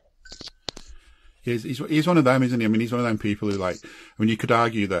thing. He's one of them, isn't he? I mean, he's one of them people who, like, I mean, you could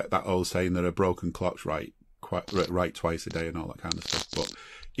argue that old saying that a broken clock's right twice a day and all that kind of stuff, but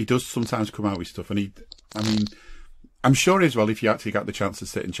he does sometimes come out with stuff, and I mean, I'm sure as well, if you actually got the chance to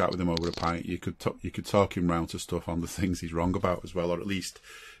sit and chat with him over a pint, you could talk him round to stuff on the things he's wrong about as well, or at least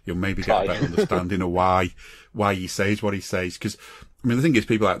you'll maybe get a better understanding of why he says what he says. Because, I mean, the thing is,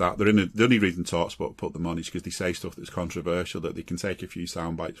 people like that, the only reason TalkSport put them on is because they say stuff that's controversial that they can take a few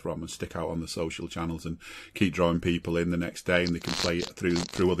sound bites from and stick out on the social channels and keep drawing people in the next day, and they can play it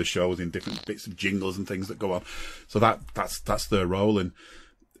through other shows in different bits of jingles and things that go on. So that's their role, and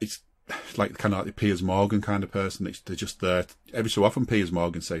it's like kind of like the Piers Morgan kind of person. They're just there. Every so often Piers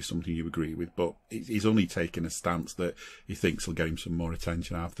Morgan says something you agree with, but he's only taking a stance that he thinks will get him some more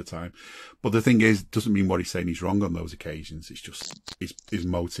attention half the time. But the thing is, doesn't mean what he's saying he's wrong on those occasions. It's just his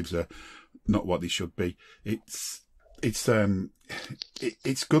motives are not what they should be.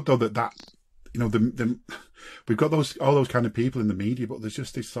 it's good though that you know we've got all those kind of people in the media, but there's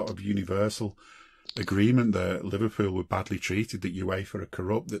just this sort of universal agreement that Liverpool were badly treated, that UEFA are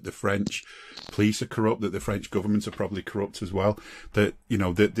corrupt, that the French police are corrupt, that the French government are probably corrupt as well. That you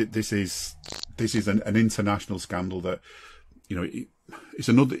know that this is an international scandal. That you know it's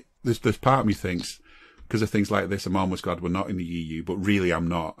another. There's part of me thinks, because of things like this, I'm almost glad we're not in the EU, but really I'm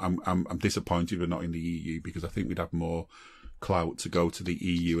not. I'm disappointed we're not in the EU, because I think we'd have more clout to go to the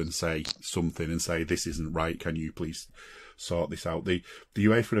EU and say something and say this isn't right. Can you please sort this out? The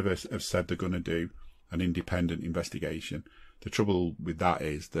UEFA have said they're going to do an independent investigation. The trouble with that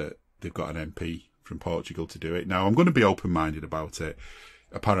is that they've got an MP from Portugal to do it. Now I'm going to be open-minded about it.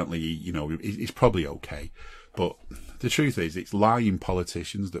 Apparently, you know, it's probably okay, but the truth is, it's lying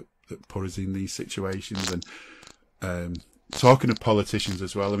politicians that put us in these situations. And talking of politicians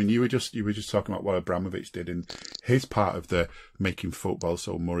as well, I mean, you were just talking about what Abramovich did, and his part of the making football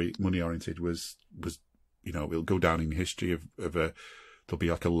so money oriented was you know, it'll go down in history of there'll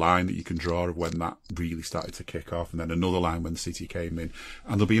be like a line that you can draw of when that really started to kick off, and then another line when City came in,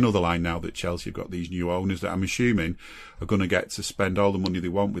 and there'll be another line now that Chelsea have got these new owners that I'm assuming are going to get to spend all the money they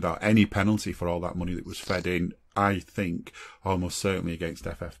want without any penalty for all that money that was fed in. I think almost certainly against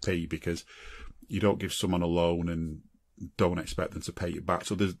FFP, because you don't give someone a loan and don't expect them to pay you back.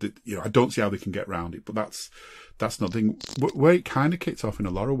 So you know, I don't see how they can get around it. But that's nothing. Where it kind of kicked off in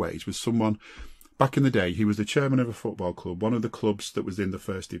a lot of ways was someone. Back in the day, he was the chairman of a football club, one of the clubs that was in the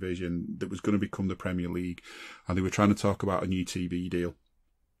first division that was going to become the Premier League, and they were trying to talk about a new TV deal.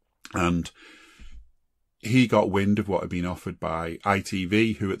 And he got wind of what had been offered by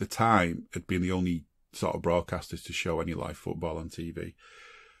ITV, who at the time had been the only sort of broadcasters to show any live football on TV.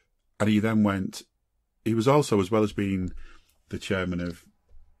 And he then went, he was also, as well as being the chairman of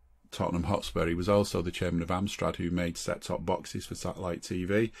Tottenham Hotspur, he was also the chairman of Amstrad, who made set-top boxes for satellite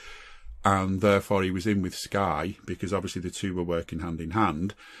TV. And therefore he was in with Sky, because obviously the two were working hand in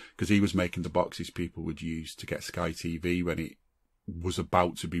hand, because he was making the boxes people would use to get Sky TV when it was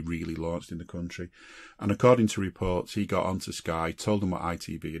about to be really launched in the country. And according to reports, he got onto Sky, told them what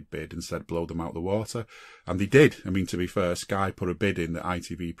ITV had bid, and said blow them out the water. And they did. I mean, to be fair, Sky put a bid in that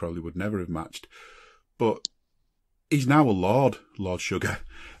ITV probably would never have matched. But he's now a Lord Sugar.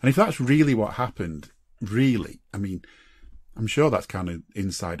 And if that's really what happened, really, I mean, I'm sure that's kind of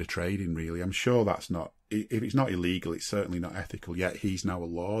insider trading, really. I'm sure that's not, if it's not illegal, it's certainly not ethical, yet he's now a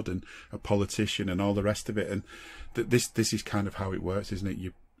lord and a politician and all the rest of it. And this is kind of how it works, isn't it?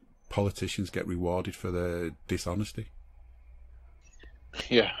 You politicians get rewarded for their dishonesty.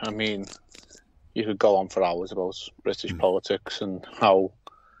 Yeah, I mean, you could go on for hours about British politics and how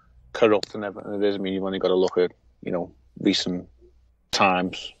corrupt and everything it is. I mean, you've only got to look at, you know, recent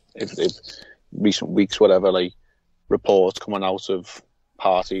times, if recent weeks, whatever, like, reports coming out of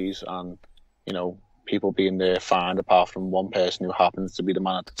parties and, you know, people being there fined, apart from one person who happens to be the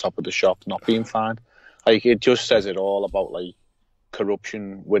man at the top of the shop not being fined. Like, it just says it all about, like,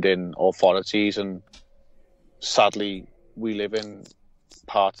 corruption within authorities. And sadly, we live in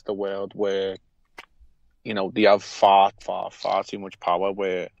parts of the world where, you know, they have far too much power,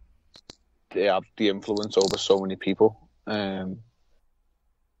 where they have the influence over so many people. And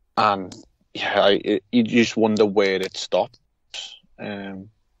yeah, you just wonder where it stops. And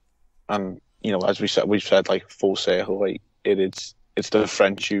you know, as we've said, like, full circle, like, it's the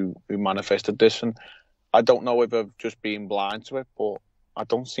French who manifested this. And I don't know if I've just been blind to it, but I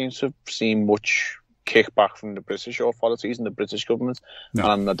don't seem to have seen much kickback from the British authorities and the British government.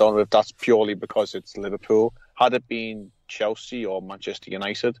 No. And I don't know if that's purely because it's Liverpool. Had it been Chelsea or Manchester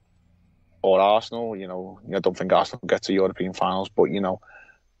United or Arsenal, you know, I don't think Arsenal get to European finals, but, you know,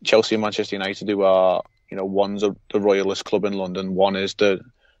 Chelsea and Manchester United, who are, you know, one's the royalist club in London, one is the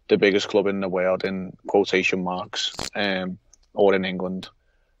biggest club in the world, in quotation marks, or in England,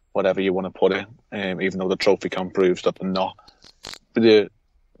 whatever you want to put it, even though the trophy camp proves that they're not. But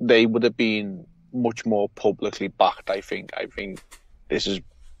they would have been much more publicly backed, I think. I think this is,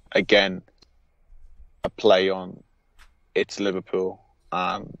 again, a play on it's Liverpool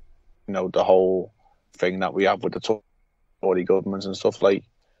and, you know, the whole thing that we have with the Tory governments and stuff. Like,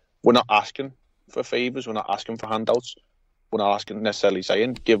 we're not asking for favours, we're not asking for handouts, we're not asking, necessarily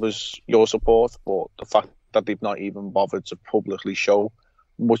saying, give us your support, but the fact that they've not even bothered to publicly show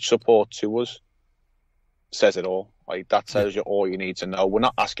much support to us says it all. Like, that tells you all you need to know. We're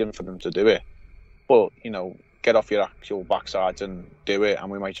not asking for them to do it, but, you know, get off your actual backsides and do it,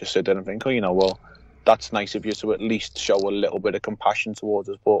 and we might just sit there and think, oh, you know, well, that's nice of you to at least show a little bit of compassion towards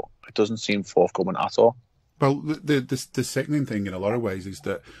us, but it doesn't seem forthcoming at all. Well, the sickening thing in a lot of ways is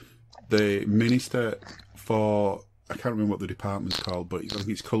that the Minister for I can't remember what the department's called, but I think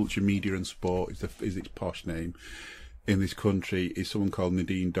it's Culture, Media and Sport is its posh name in this country, is someone called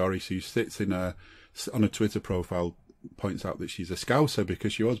Nadine Dorries, who sits on a Twitter profile, points out that she's a Scouser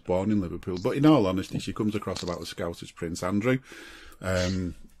because she was born in Liverpool. But in all honesty, she comes across about as Scouse as Prince Andrew.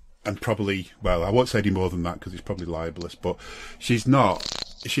 And probably, well, I won't say any more than that because it's probably libelous, but she's not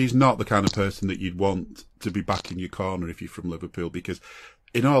the kind of person that you'd want to be back in your corner if you're from Liverpool, because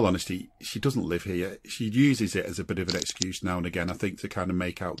in all honesty, she doesn't live here. She uses it as a bit of an excuse now and again, I think, to kind of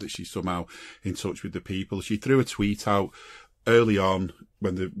make out that she's somehow in touch with the people. She threw a tweet out early on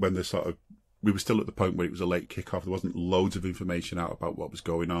when the sort of, we were still at the point where it was a late kick-off. There wasn't loads of information out about what was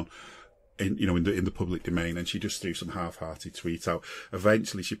going on in the public domain, and she just threw some half-hearted tweet out.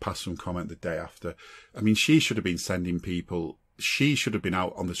 Eventually, she passed some comment the day after. I mean, she should have been sending people. She should have been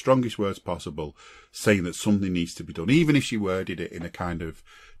out on the strongest words possible, saying that something needs to be done, even if she worded it in a kind of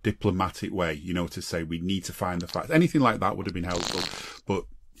diplomatic way, to say we need to find the facts. Anything like that would have been helpful. But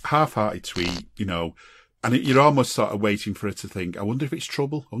half-hearted tweet, and you're almost sort of waiting for her to think, I wonder if it's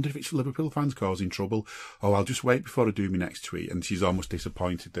trouble. I wonder if it's Liverpool fans causing trouble. Oh, I'll just wait before I do my next tweet. And she's almost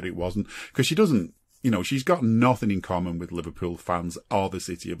disappointed that it wasn't, because she doesn't, she's got nothing in common with Liverpool fans or the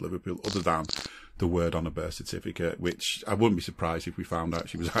city of Liverpool other than the word on a birth certificate, which I wouldn't be surprised if we found out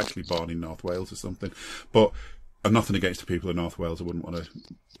she was actually born in North Wales or something. But I'm nothing against the people of North Wales. I wouldn't want to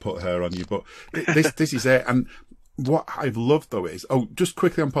put her on you, but this is it. And what I've loved though is, just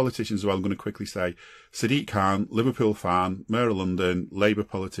quickly on politicians as well, I'm going to quickly say, Sadiq Khan, Liverpool fan, Mayor of London, Labour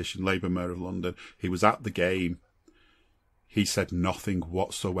politician, Labour Mayor of London, he was at the game. He said nothing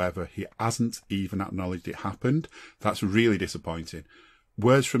whatsoever. He hasn't even acknowledged it happened. That's really disappointing.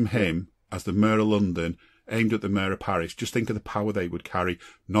 Words from him as the Mayor of London aimed at the Mayor of Paris. Just think of the power they would carry.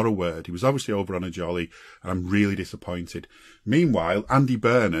 Not a word. He was obviously over on a jolly, and I'm really disappointed. Meanwhile, Andy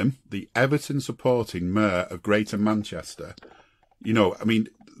Burnham, the Everton supporting Mayor of Greater Manchester, he's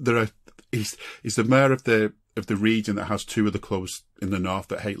the Mayor of the region that has two of the clubs in the north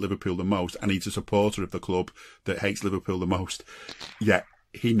that hate Liverpool the most, and he's a supporter of the club that hates Liverpool the most. Yet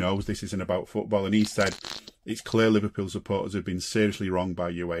he knows this isn't about football, and he said it's clear Liverpool supporters have been seriously wronged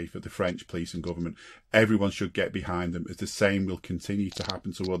by UEFA, the French police and government. Everyone should get behind them, as the same will continue to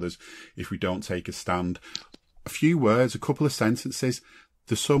happen to others if we don't take a stand. A few words, a couple of sentences.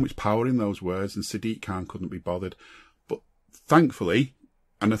 There's so much power in those words, and Sadiq Khan couldn't be bothered. But thankfully,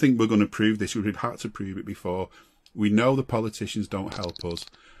 and I think we're going to prove this, we've had to prove it before, we know the politicians don't help us,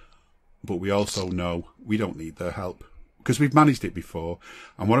 but we also know we don't need their help, because we've managed it before.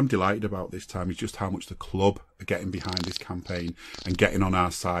 And what I'm delighted about this time is just how much the club are getting behind this campaign and getting on our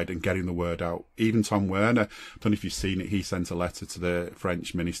side and getting the word out. Even Tom Werner, I don't know if you've seen it, he sent a letter to the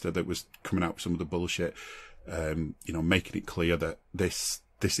French minister that was coming out with some of the bullshit, making it clear that this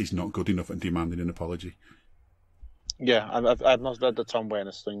is not good enough and demanding an apology. Yeah, I've not read the Tom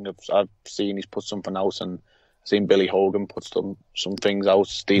Werner thing. I've seen he's put something else, and seen Billy Hogan put some things out.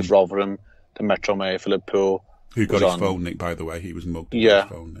 Steve Rotherham, the Metro Mayor for Liverpool, who got his phone nicked, by the way. He was mugged. Yeah,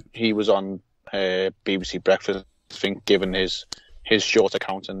 his phone nicked. He was on BBC Breakfast, I think, giving his short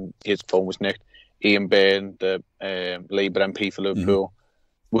account, and his phone was nicked. Ian Byrne, the Labour MP for Liverpool,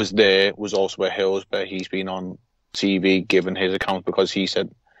 was there. Was also at Hillsborough. He's been on TV giving his account because he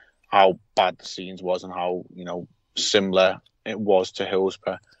said how bad the scenes was and how similar it was to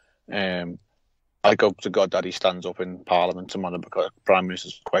Hillsborough. I hope to God that he stands up in Parliament tomorrow because Prime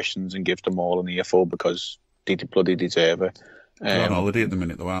Minister's questions and gives them all an earful because they bloody deserve it. They're on holiday at the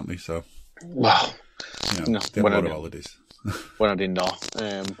minute though, aren't they? So, well, when are holidays? When I didn't know,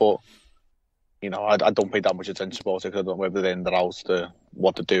 but I don't pay that much attention about it because I don't know whether they're in their house,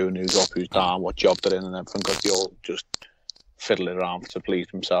 what they're doing, who's up, who's down, what job they're in, and everything. Because they all just fiddle it around to please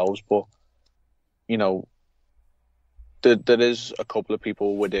themselves. But there is a couple of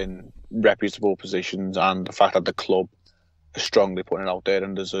people within reputable positions, and the fact that the club is strongly putting it out there,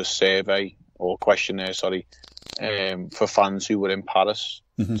 and there's a survey or questionnaire, for fans who were in Paris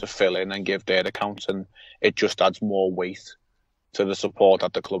to fill in and give their accounts, and it just adds more weight to the support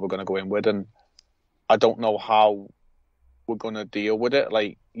that the club are going to go in with. And I don't know how we're going to deal with it.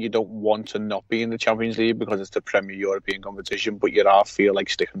 Like, you don't want to not be in the Champions League because it's the Premier European competition, but you feel like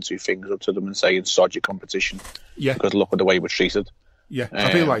sticking two fingers up to them and saying, sod your competition. Yeah. Because look at the way we're treated. Yeah,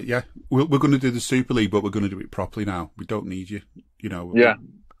 I feel like, we're going to do the Super League, but we're going to do it properly now. We don't need you.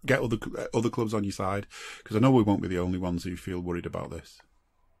 Get other clubs on your side, because I know we won't be the only ones who feel worried about this.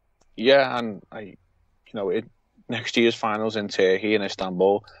 Yeah, and next year's finals in Turkey and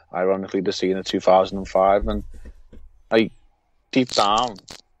Istanbul, ironically, the scene of 2005, and deep down,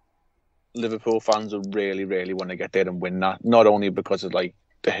 Liverpool fans will really, really want to get there and win that. Not only because of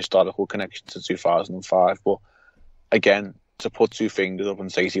the historical connection to 2005, but again, to put two fingers up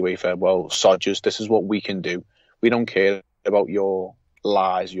and say to UEFA, well, sodgers, this is what we can do. We don't care about your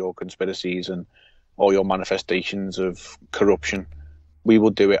lies, your conspiracies, and all your manifestations of corruption. We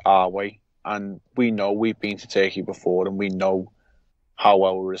will do it our way. And we know we've been to Turkey before, and we know how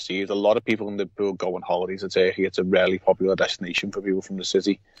well we're received. A lot of people in Liverpool go on holidays to Turkey. It's a really popular destination for people from the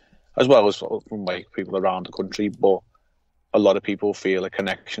city, as well as from like people around the country. But a lot of people feel a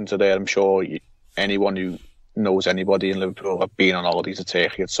connection to there. I'm sure anyone who knows anybody in Liverpool have been on holidays to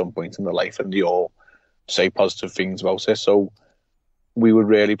Turkey at some point in their life, and they all say positive things about it. So we would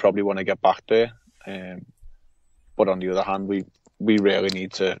really probably want to get back there. But on the other hand, we really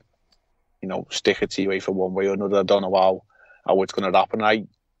need to, stick it to UEFA one way or another. I don't know how it's going to happen.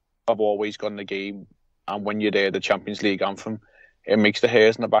 I've always gone the game, and when you're there, the Champions League anthem, it makes the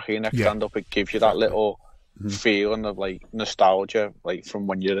hairs in the back of your neck stand up. It gives you that little feeling of like nostalgia, like from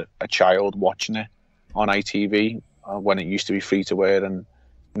when you're a child watching it on ITV, when it used to be free to wear, and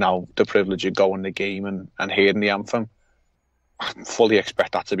now the privilege of going the game and hearing the anthem. I fully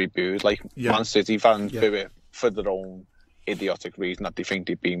expect that to be booed. Like Man City fans boo it for their own idiotic reason that they think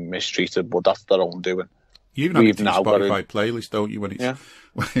they've been mistreated, but that's their own doing. You even have a Spotify playlist, don't you, when it's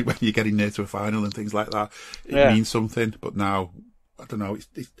when you're getting near to a final and things like that. It means something, but now, I don't know,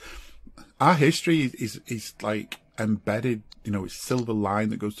 it's our history is like embedded, it's a silver line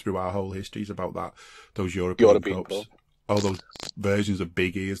that goes through our whole history is about those European Cups, all those versions of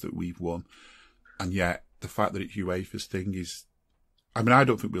big ears that we've won. And yet, the fact that it's UEFA's thing is, I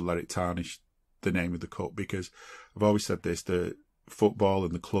don't think we'll let it tarnish the name of the cup, because I've always said this, the football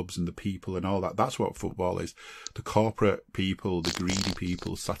and the clubs and the people and all that, that's what football is. The corporate people, the greedy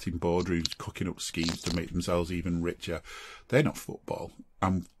people sat in boardrooms cooking up schemes to make themselves even richer, they're not football.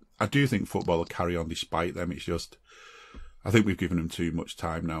 I do think football will carry on despite them. It's just, I think we've given them too much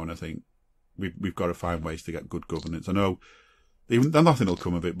time now, and I think we've got to find ways to get good governance. I know nothing will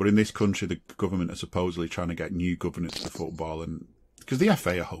come of it, but in this country, the government are supposedly trying to get new governance to football, and because the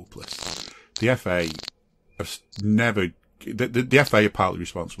FA are hopeless. The FA have never. The FA are partly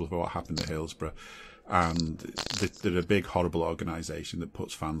responsible for what happened at Hillsborough, and they're a big, horrible organisation that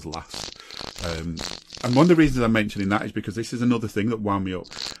puts fans last. And one of the reasons I'm mentioning that is because this is another thing that wound me up.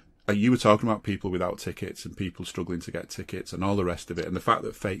 You were talking about people without tickets and people struggling to get tickets and all the rest of it, and the fact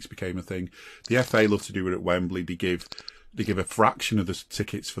that fakes became a thing. The FA love to do it at Wembley. They give a fraction of the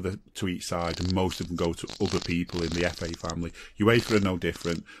tickets to each side, and most of them go to other people in the FA family. UEFA are no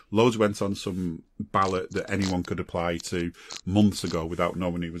different. Loads went on some ballot that anyone could apply to months ago without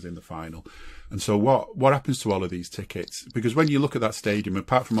knowing who was in the final. And so what happens to all of these tickets? Because when you look at that stadium,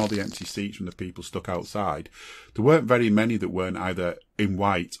 apart from all the empty seats from the people stuck outside, there weren't very many that weren't either in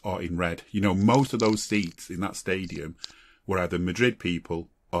white or in red. Most of those seats in that stadium were either Madrid people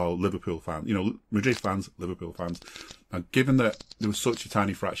or Liverpool fans. Madrid fans, Liverpool fans. Now, given that there was such a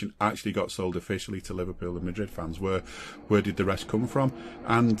tiny fraction actually got sold officially to Liverpool and Madrid fans, where did the rest come from?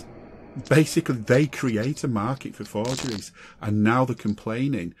 And basically, they create a market for forgeries, and now they're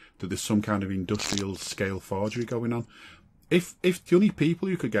complaining that there's some kind of industrial scale forgery going on. If the only people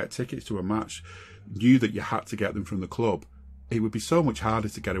who could get tickets to a match knew that you had to get them from the club, it would be so much harder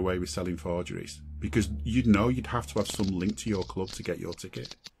to get away with selling forgeries, because you'd have to have some link to your club to get your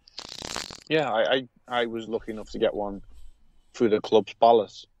ticket. Yeah, I was lucky enough to get one through the club's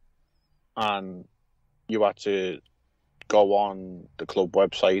ballot, and you had to go on the club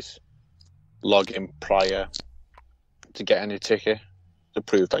website, log in prior to getting a ticket to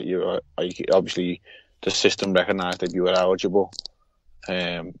prove that you were, obviously the system recognised that you were eligible.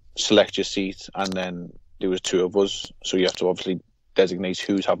 Select your seat, and then there was two of us, so you have to obviously designate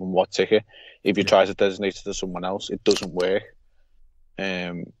who's having what ticket. If you try to designate it to someone else, it doesn't work.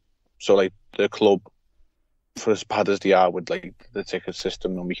 So like the club, for as bad as they are with like the ticket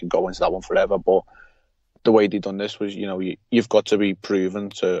system, and we can go into that one forever, but the way they done this was, you've got to be proven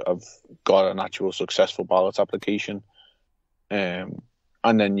to have got an actual successful ballot application, and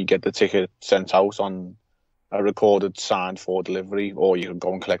then you get the ticket sent out on a recorded signed for delivery, or you can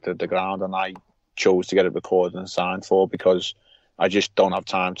go and collect it at the ground. And I chose to get it recorded and signed for, because I just don't have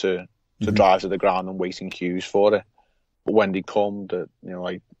time to drive to the ground and wait in queues for it. But when they come,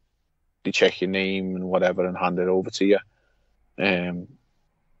 they check your name and whatever and hand it over to you.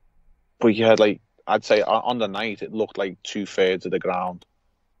 But you had I'd say on the night, it looked like 2/3 of the ground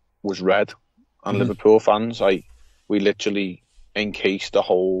was red. And Liverpool fans, we literally encased the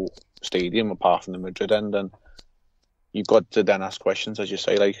whole stadium apart from the Madrid end. And you've got to then ask questions, as you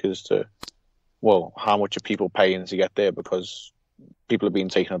say, as to, well, how much are people paying to get there? Because people are being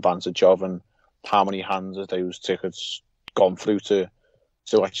taken advantage of, and how many hands have those tickets gone through to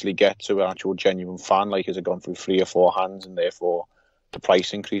to actually get to an actual genuine fan? Like, has it gone through 3 or 4 hands and therefore the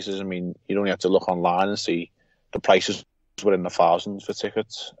price increases? I mean, you only have to look online and see the prices were in the thousands for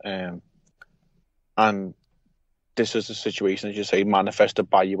tickets. And this is a situation, as you say, manifested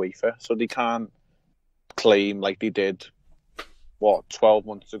by UEFA. So they can't claim, like they did, 12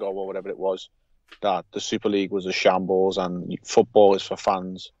 months ago or whatever it was, that the Super League was a shambles and football is for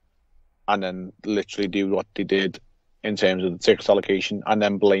fans, and then literally do what they did in terms of the ticket allocation and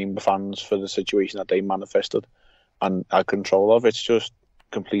then blame the fans for the situation that they manifested and had control of. It's just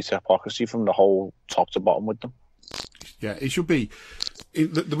complete hypocrisy from the whole top to bottom with them. Yeah, it should be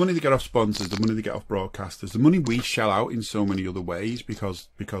the money they get off sponsors, the money they get off broadcasters, the money we shell out in so many other ways because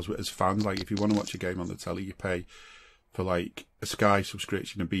as fans, like if you want to watch a game on the telly, you pay for like a Sky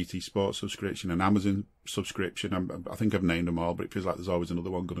subscription, a BT Sports subscription, an Amazon subscription. I think I've named them all, but it feels like there's always another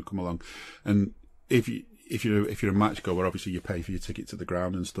one going to come along. And if you're a match goer, obviously you pay for your ticket to the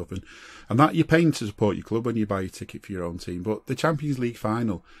ground and stuff, and that you're paying to support your club when you buy a ticket for your own team. But the Champions League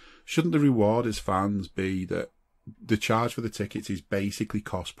final, shouldn't the reward as fans be that the charge for the tickets is basically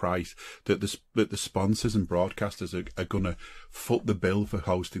cost price, that the sponsors and broadcasters are going to foot the bill for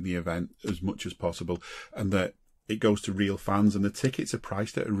hosting the event as much as possible, and that it goes to real fans, and the tickets are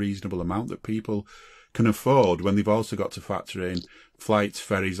priced at a reasonable amount that people can afford when they've also got to factor in flights,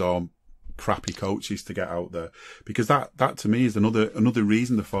 ferries, or crappy coaches to get out there. Because that to me is another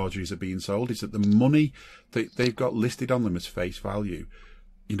reason the forgeries are being sold, is that the money that they've got listed on them as face value.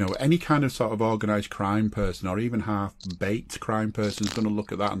 You know, any kind of sort of organised crime person or even half-baked crime person is going to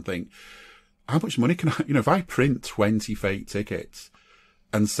look at that and think, how much money can I, if I print 20 fake tickets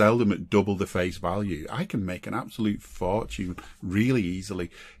and sell them at double the face value, I can make an absolute fortune really easily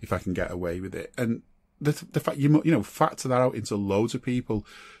if I can get away with it. And the fact, factor that out into loads of people,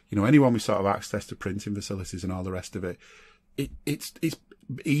 anyone with sort of access to printing facilities and all the rest of it, it's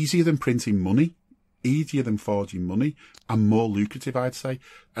easier than printing money, easier than forging money, and more lucrative, I'd say.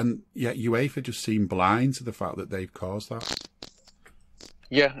 And yet UEFA just seem blind to the fact that they've caused that.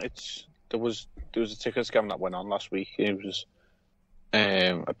 Yeah, there was a ticket scam that went on last week. It was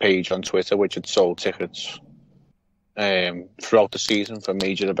a page on Twitter which had sold tickets throughout the season for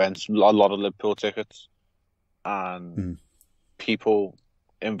major events, a lot of Liverpool tickets, and people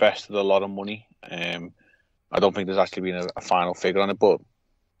invested a lot of money. I don't think there's actually been a final figure on it, but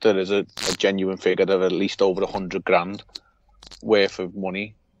there is a genuine figure of at least over 100 grand worth of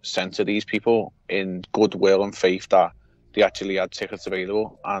money sent to these people in goodwill and faith that they actually had tickets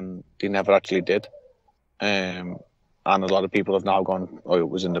available, and they never actually did. And a lot of people have now gone, it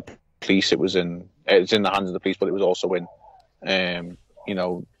was in the police, it's in the hands of the police, but it was also in,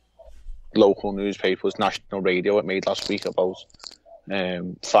 local newspapers, national radio. It made last week about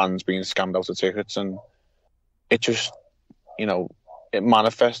fans being scammed out of tickets, and it just, it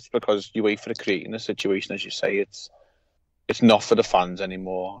manifests because UEFA are creating a situation, as you say. It's not for the fans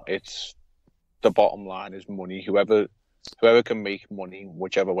anymore. It's the bottom line is money. Whoever can make money,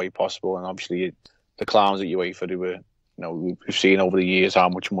 whichever way possible, and obviously the clowns at UEFA who were, we've seen over the years how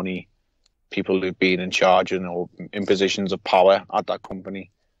much money people who've been in charge and or in positions of power at that company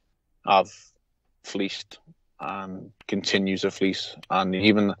have fleeced and continues to fleece. And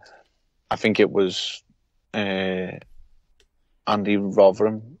even, I think it was Steve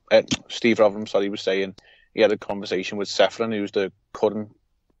Rotherham, was saying he had a conversation with Sefrin, who's the current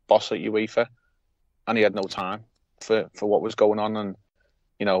boss at UEFA, and he had no time for what was going on. And,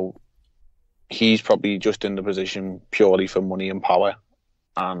 he's probably just in the position purely for money and power.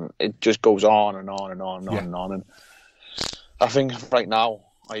 And it just goes on and on and on and on and on. And I think right now,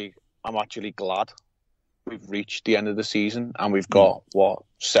 I'm actually glad we've reached the end of the season and we've got,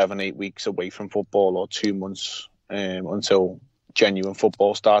 7-8 weeks away from football, or 2 months until genuine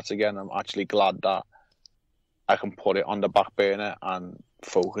football starts again. I'm actually glad that I can put it on the back burner and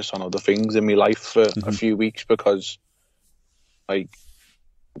focus on other things in my life for a few weeks, because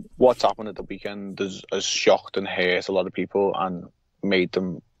what's happened at the weekend has shocked and hurt a lot of people and made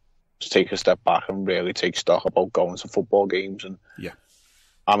them take a step back and really take stock about going to football games. And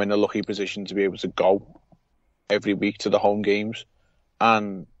I'm in a lucky position to be able to go every week to the home games.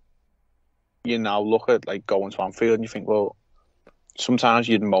 And you now look at going to Anfield and you think, well, sometimes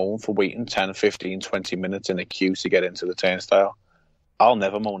you'd moan for waiting 10, 15, 20 minutes in a queue to get into the turnstile. I'll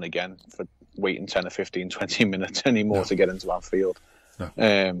never moan again for waiting 10 or 15, 20 minutes anymore to get into Anfield.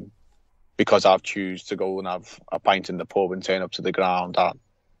 No. Because I've choose to go and have a pint in the pub and turn up to the ground at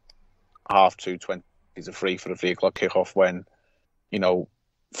 2:20 is a free for a 3 o'clock kickoff, when,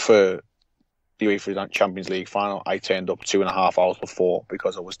 for the UEFA Champions League final, I turned up 2.5 hours before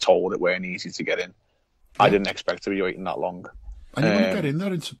because I was told it weren't easy to get in. I didn't expect to be waiting that long. And you want to get in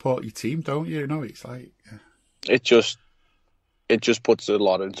there and support your team, don't you? You know, it's like... Yeah. It just puts a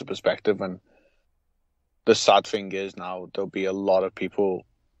lot into perspective. And the sad thing is now there'll be a lot of people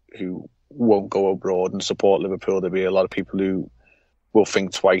who won't go abroad and support Liverpool. There'll be a lot of people who will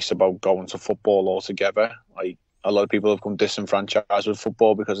think twice about going to football altogether. Like, a lot of people have become disenfranchised with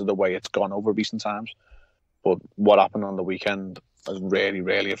football because of the way it's gone over recent times. But what happened on the weekend has really,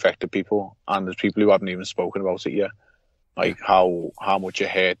 really affected people. And there's people who haven't even spoken about it yet. Like how much it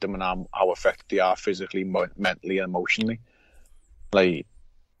hurt them and how affected they are physically, mentally, and emotionally. Like,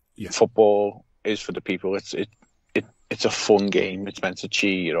 football is for the people. It's a fun game. It's meant to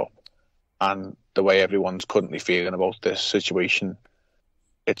cheer you up. And the way everyone's currently feeling about this situation,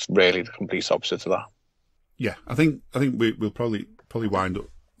 it's really the complete opposite to that. Yeah, I think we'll probably round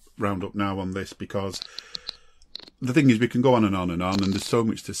up now on this, because the thing is, we can go on, and there's so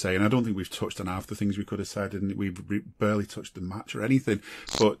much to say, and I don't think we've touched on half the things we could have said, and we've barely touched the match or anything.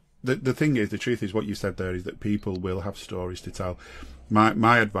 But the thing is, the truth is, what you said there is that people will have stories to tell.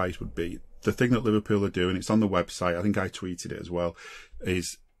 My advice would be, the thing that Liverpool are doing, it's on the website, I think I tweeted it as well,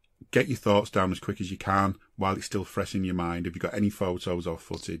 is get your thoughts down as quick as you can while it's still fresh in your mind. If you've got any photos or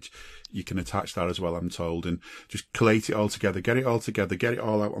footage, you can attach that as well, I'm told, and just collate it all together, get it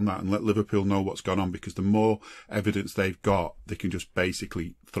all out on that, and let Liverpool know what's gone on, because the more evidence they've got, they can just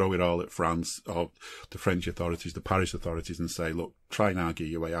basically throw it all at France or the French authorities, the Paris authorities, and say, look, try and argue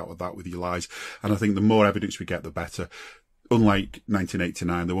your way out of that with your lies. And I think the more evidence we get, the better. Unlike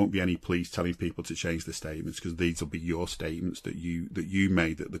 1989, there won't be any police telling people to change the statements, because these will be your statements that you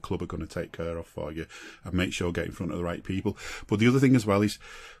made, that the club are going to take care of for you and make sure get in front of the right people. But the other thing as well is,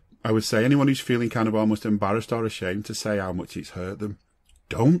 I would say, anyone who's feeling kind of almost embarrassed or ashamed to say how much it's hurt them,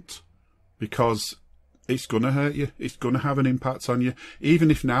 don't, because it's going to hurt you. It's going to have an impact on you.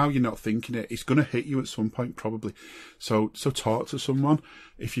 Even if now you're not thinking it, it's going to hit you at some point, probably. So talk to someone.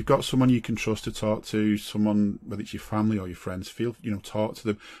 If you've got someone you can trust to talk to, someone, whether it's your family or your friends, talk to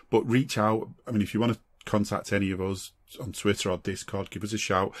them. But reach out. I mean, if you want to contact any of us on Twitter or Discord, give us a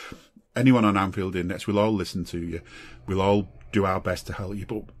shout. Anyone on Anfield Index, we'll all listen to you. We'll all do our best to help you.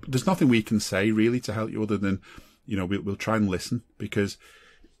 But there's nothing we can say really to help you other than, we'll try and listen, because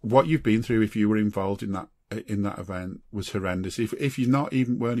what you've been through, if you were involved in that event, was horrendous. If you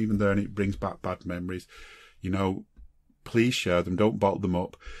weren't even there and it brings back bad memories, please share them. Don't bottle them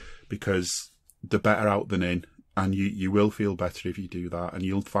up, because they're better out than in, and you will feel better if you do that, and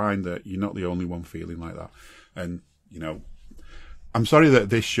you'll find that you're not the only one feeling like that. And I'm sorry that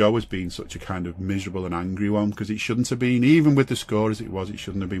this show has been such a kind of miserable and angry one, because it shouldn't have been. Even with the score as it was, it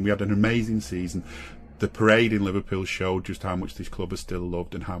shouldn't have been. We had an amazing season. The parade in Liverpool showed just how much this club is still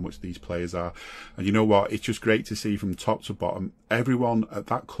loved and how much these players are. And you know what? It's just great to see from top to bottom, everyone at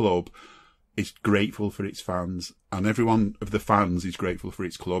that club is grateful for its fans, and everyone of the fans is grateful for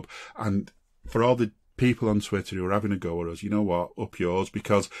its club. And for all the people on Twitter who are having a go at us, you know what? Up yours,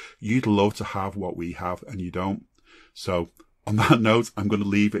 because you'd love to have what we have and you don't. So on that note, I'm going to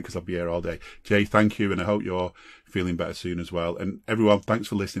leave it, because I'll be here all day. Jay, thank you, and I hope you're feeling better soon as well. And everyone, thanks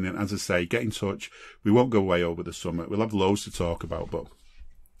for listening. And as I say, get in touch. We won't go away over the summer. We'll have loads to talk about, but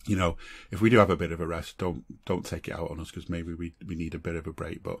if we do have a bit of a rest, don't take it out on us, because maybe we need a bit of a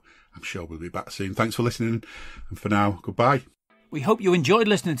break. But I'm sure we'll be back soon. Thanks for listening, and for now, goodbye. We hope you enjoyed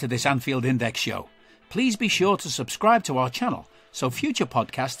listening to this Anfield Index show. Please be sure to subscribe to our channel so future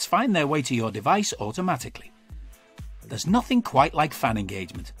podcasts find their way to your device automatically. There's nothing quite like fan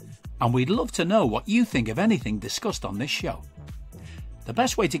engagement, and we'd love to know what you think of anything discussed on this show. The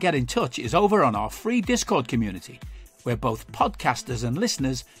best way to get in touch is over on our free Discord community, where both podcasters and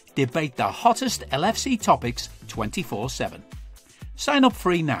listeners debate the hottest LFC topics 24/7. Sign up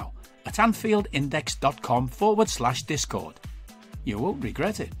free now at anfieldindex.com/Discord. You won't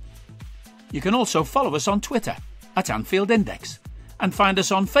regret it. You can also follow us on Twitter at Anfield Index, and find us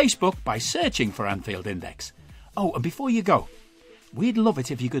on Facebook by searching for Anfield Index. Oh, and before you go, we'd love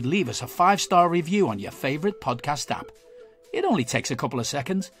it if you could leave us a 5-star review on your favourite podcast app. It only takes a couple of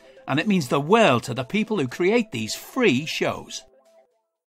seconds, and it means the world to the people who create these free shows.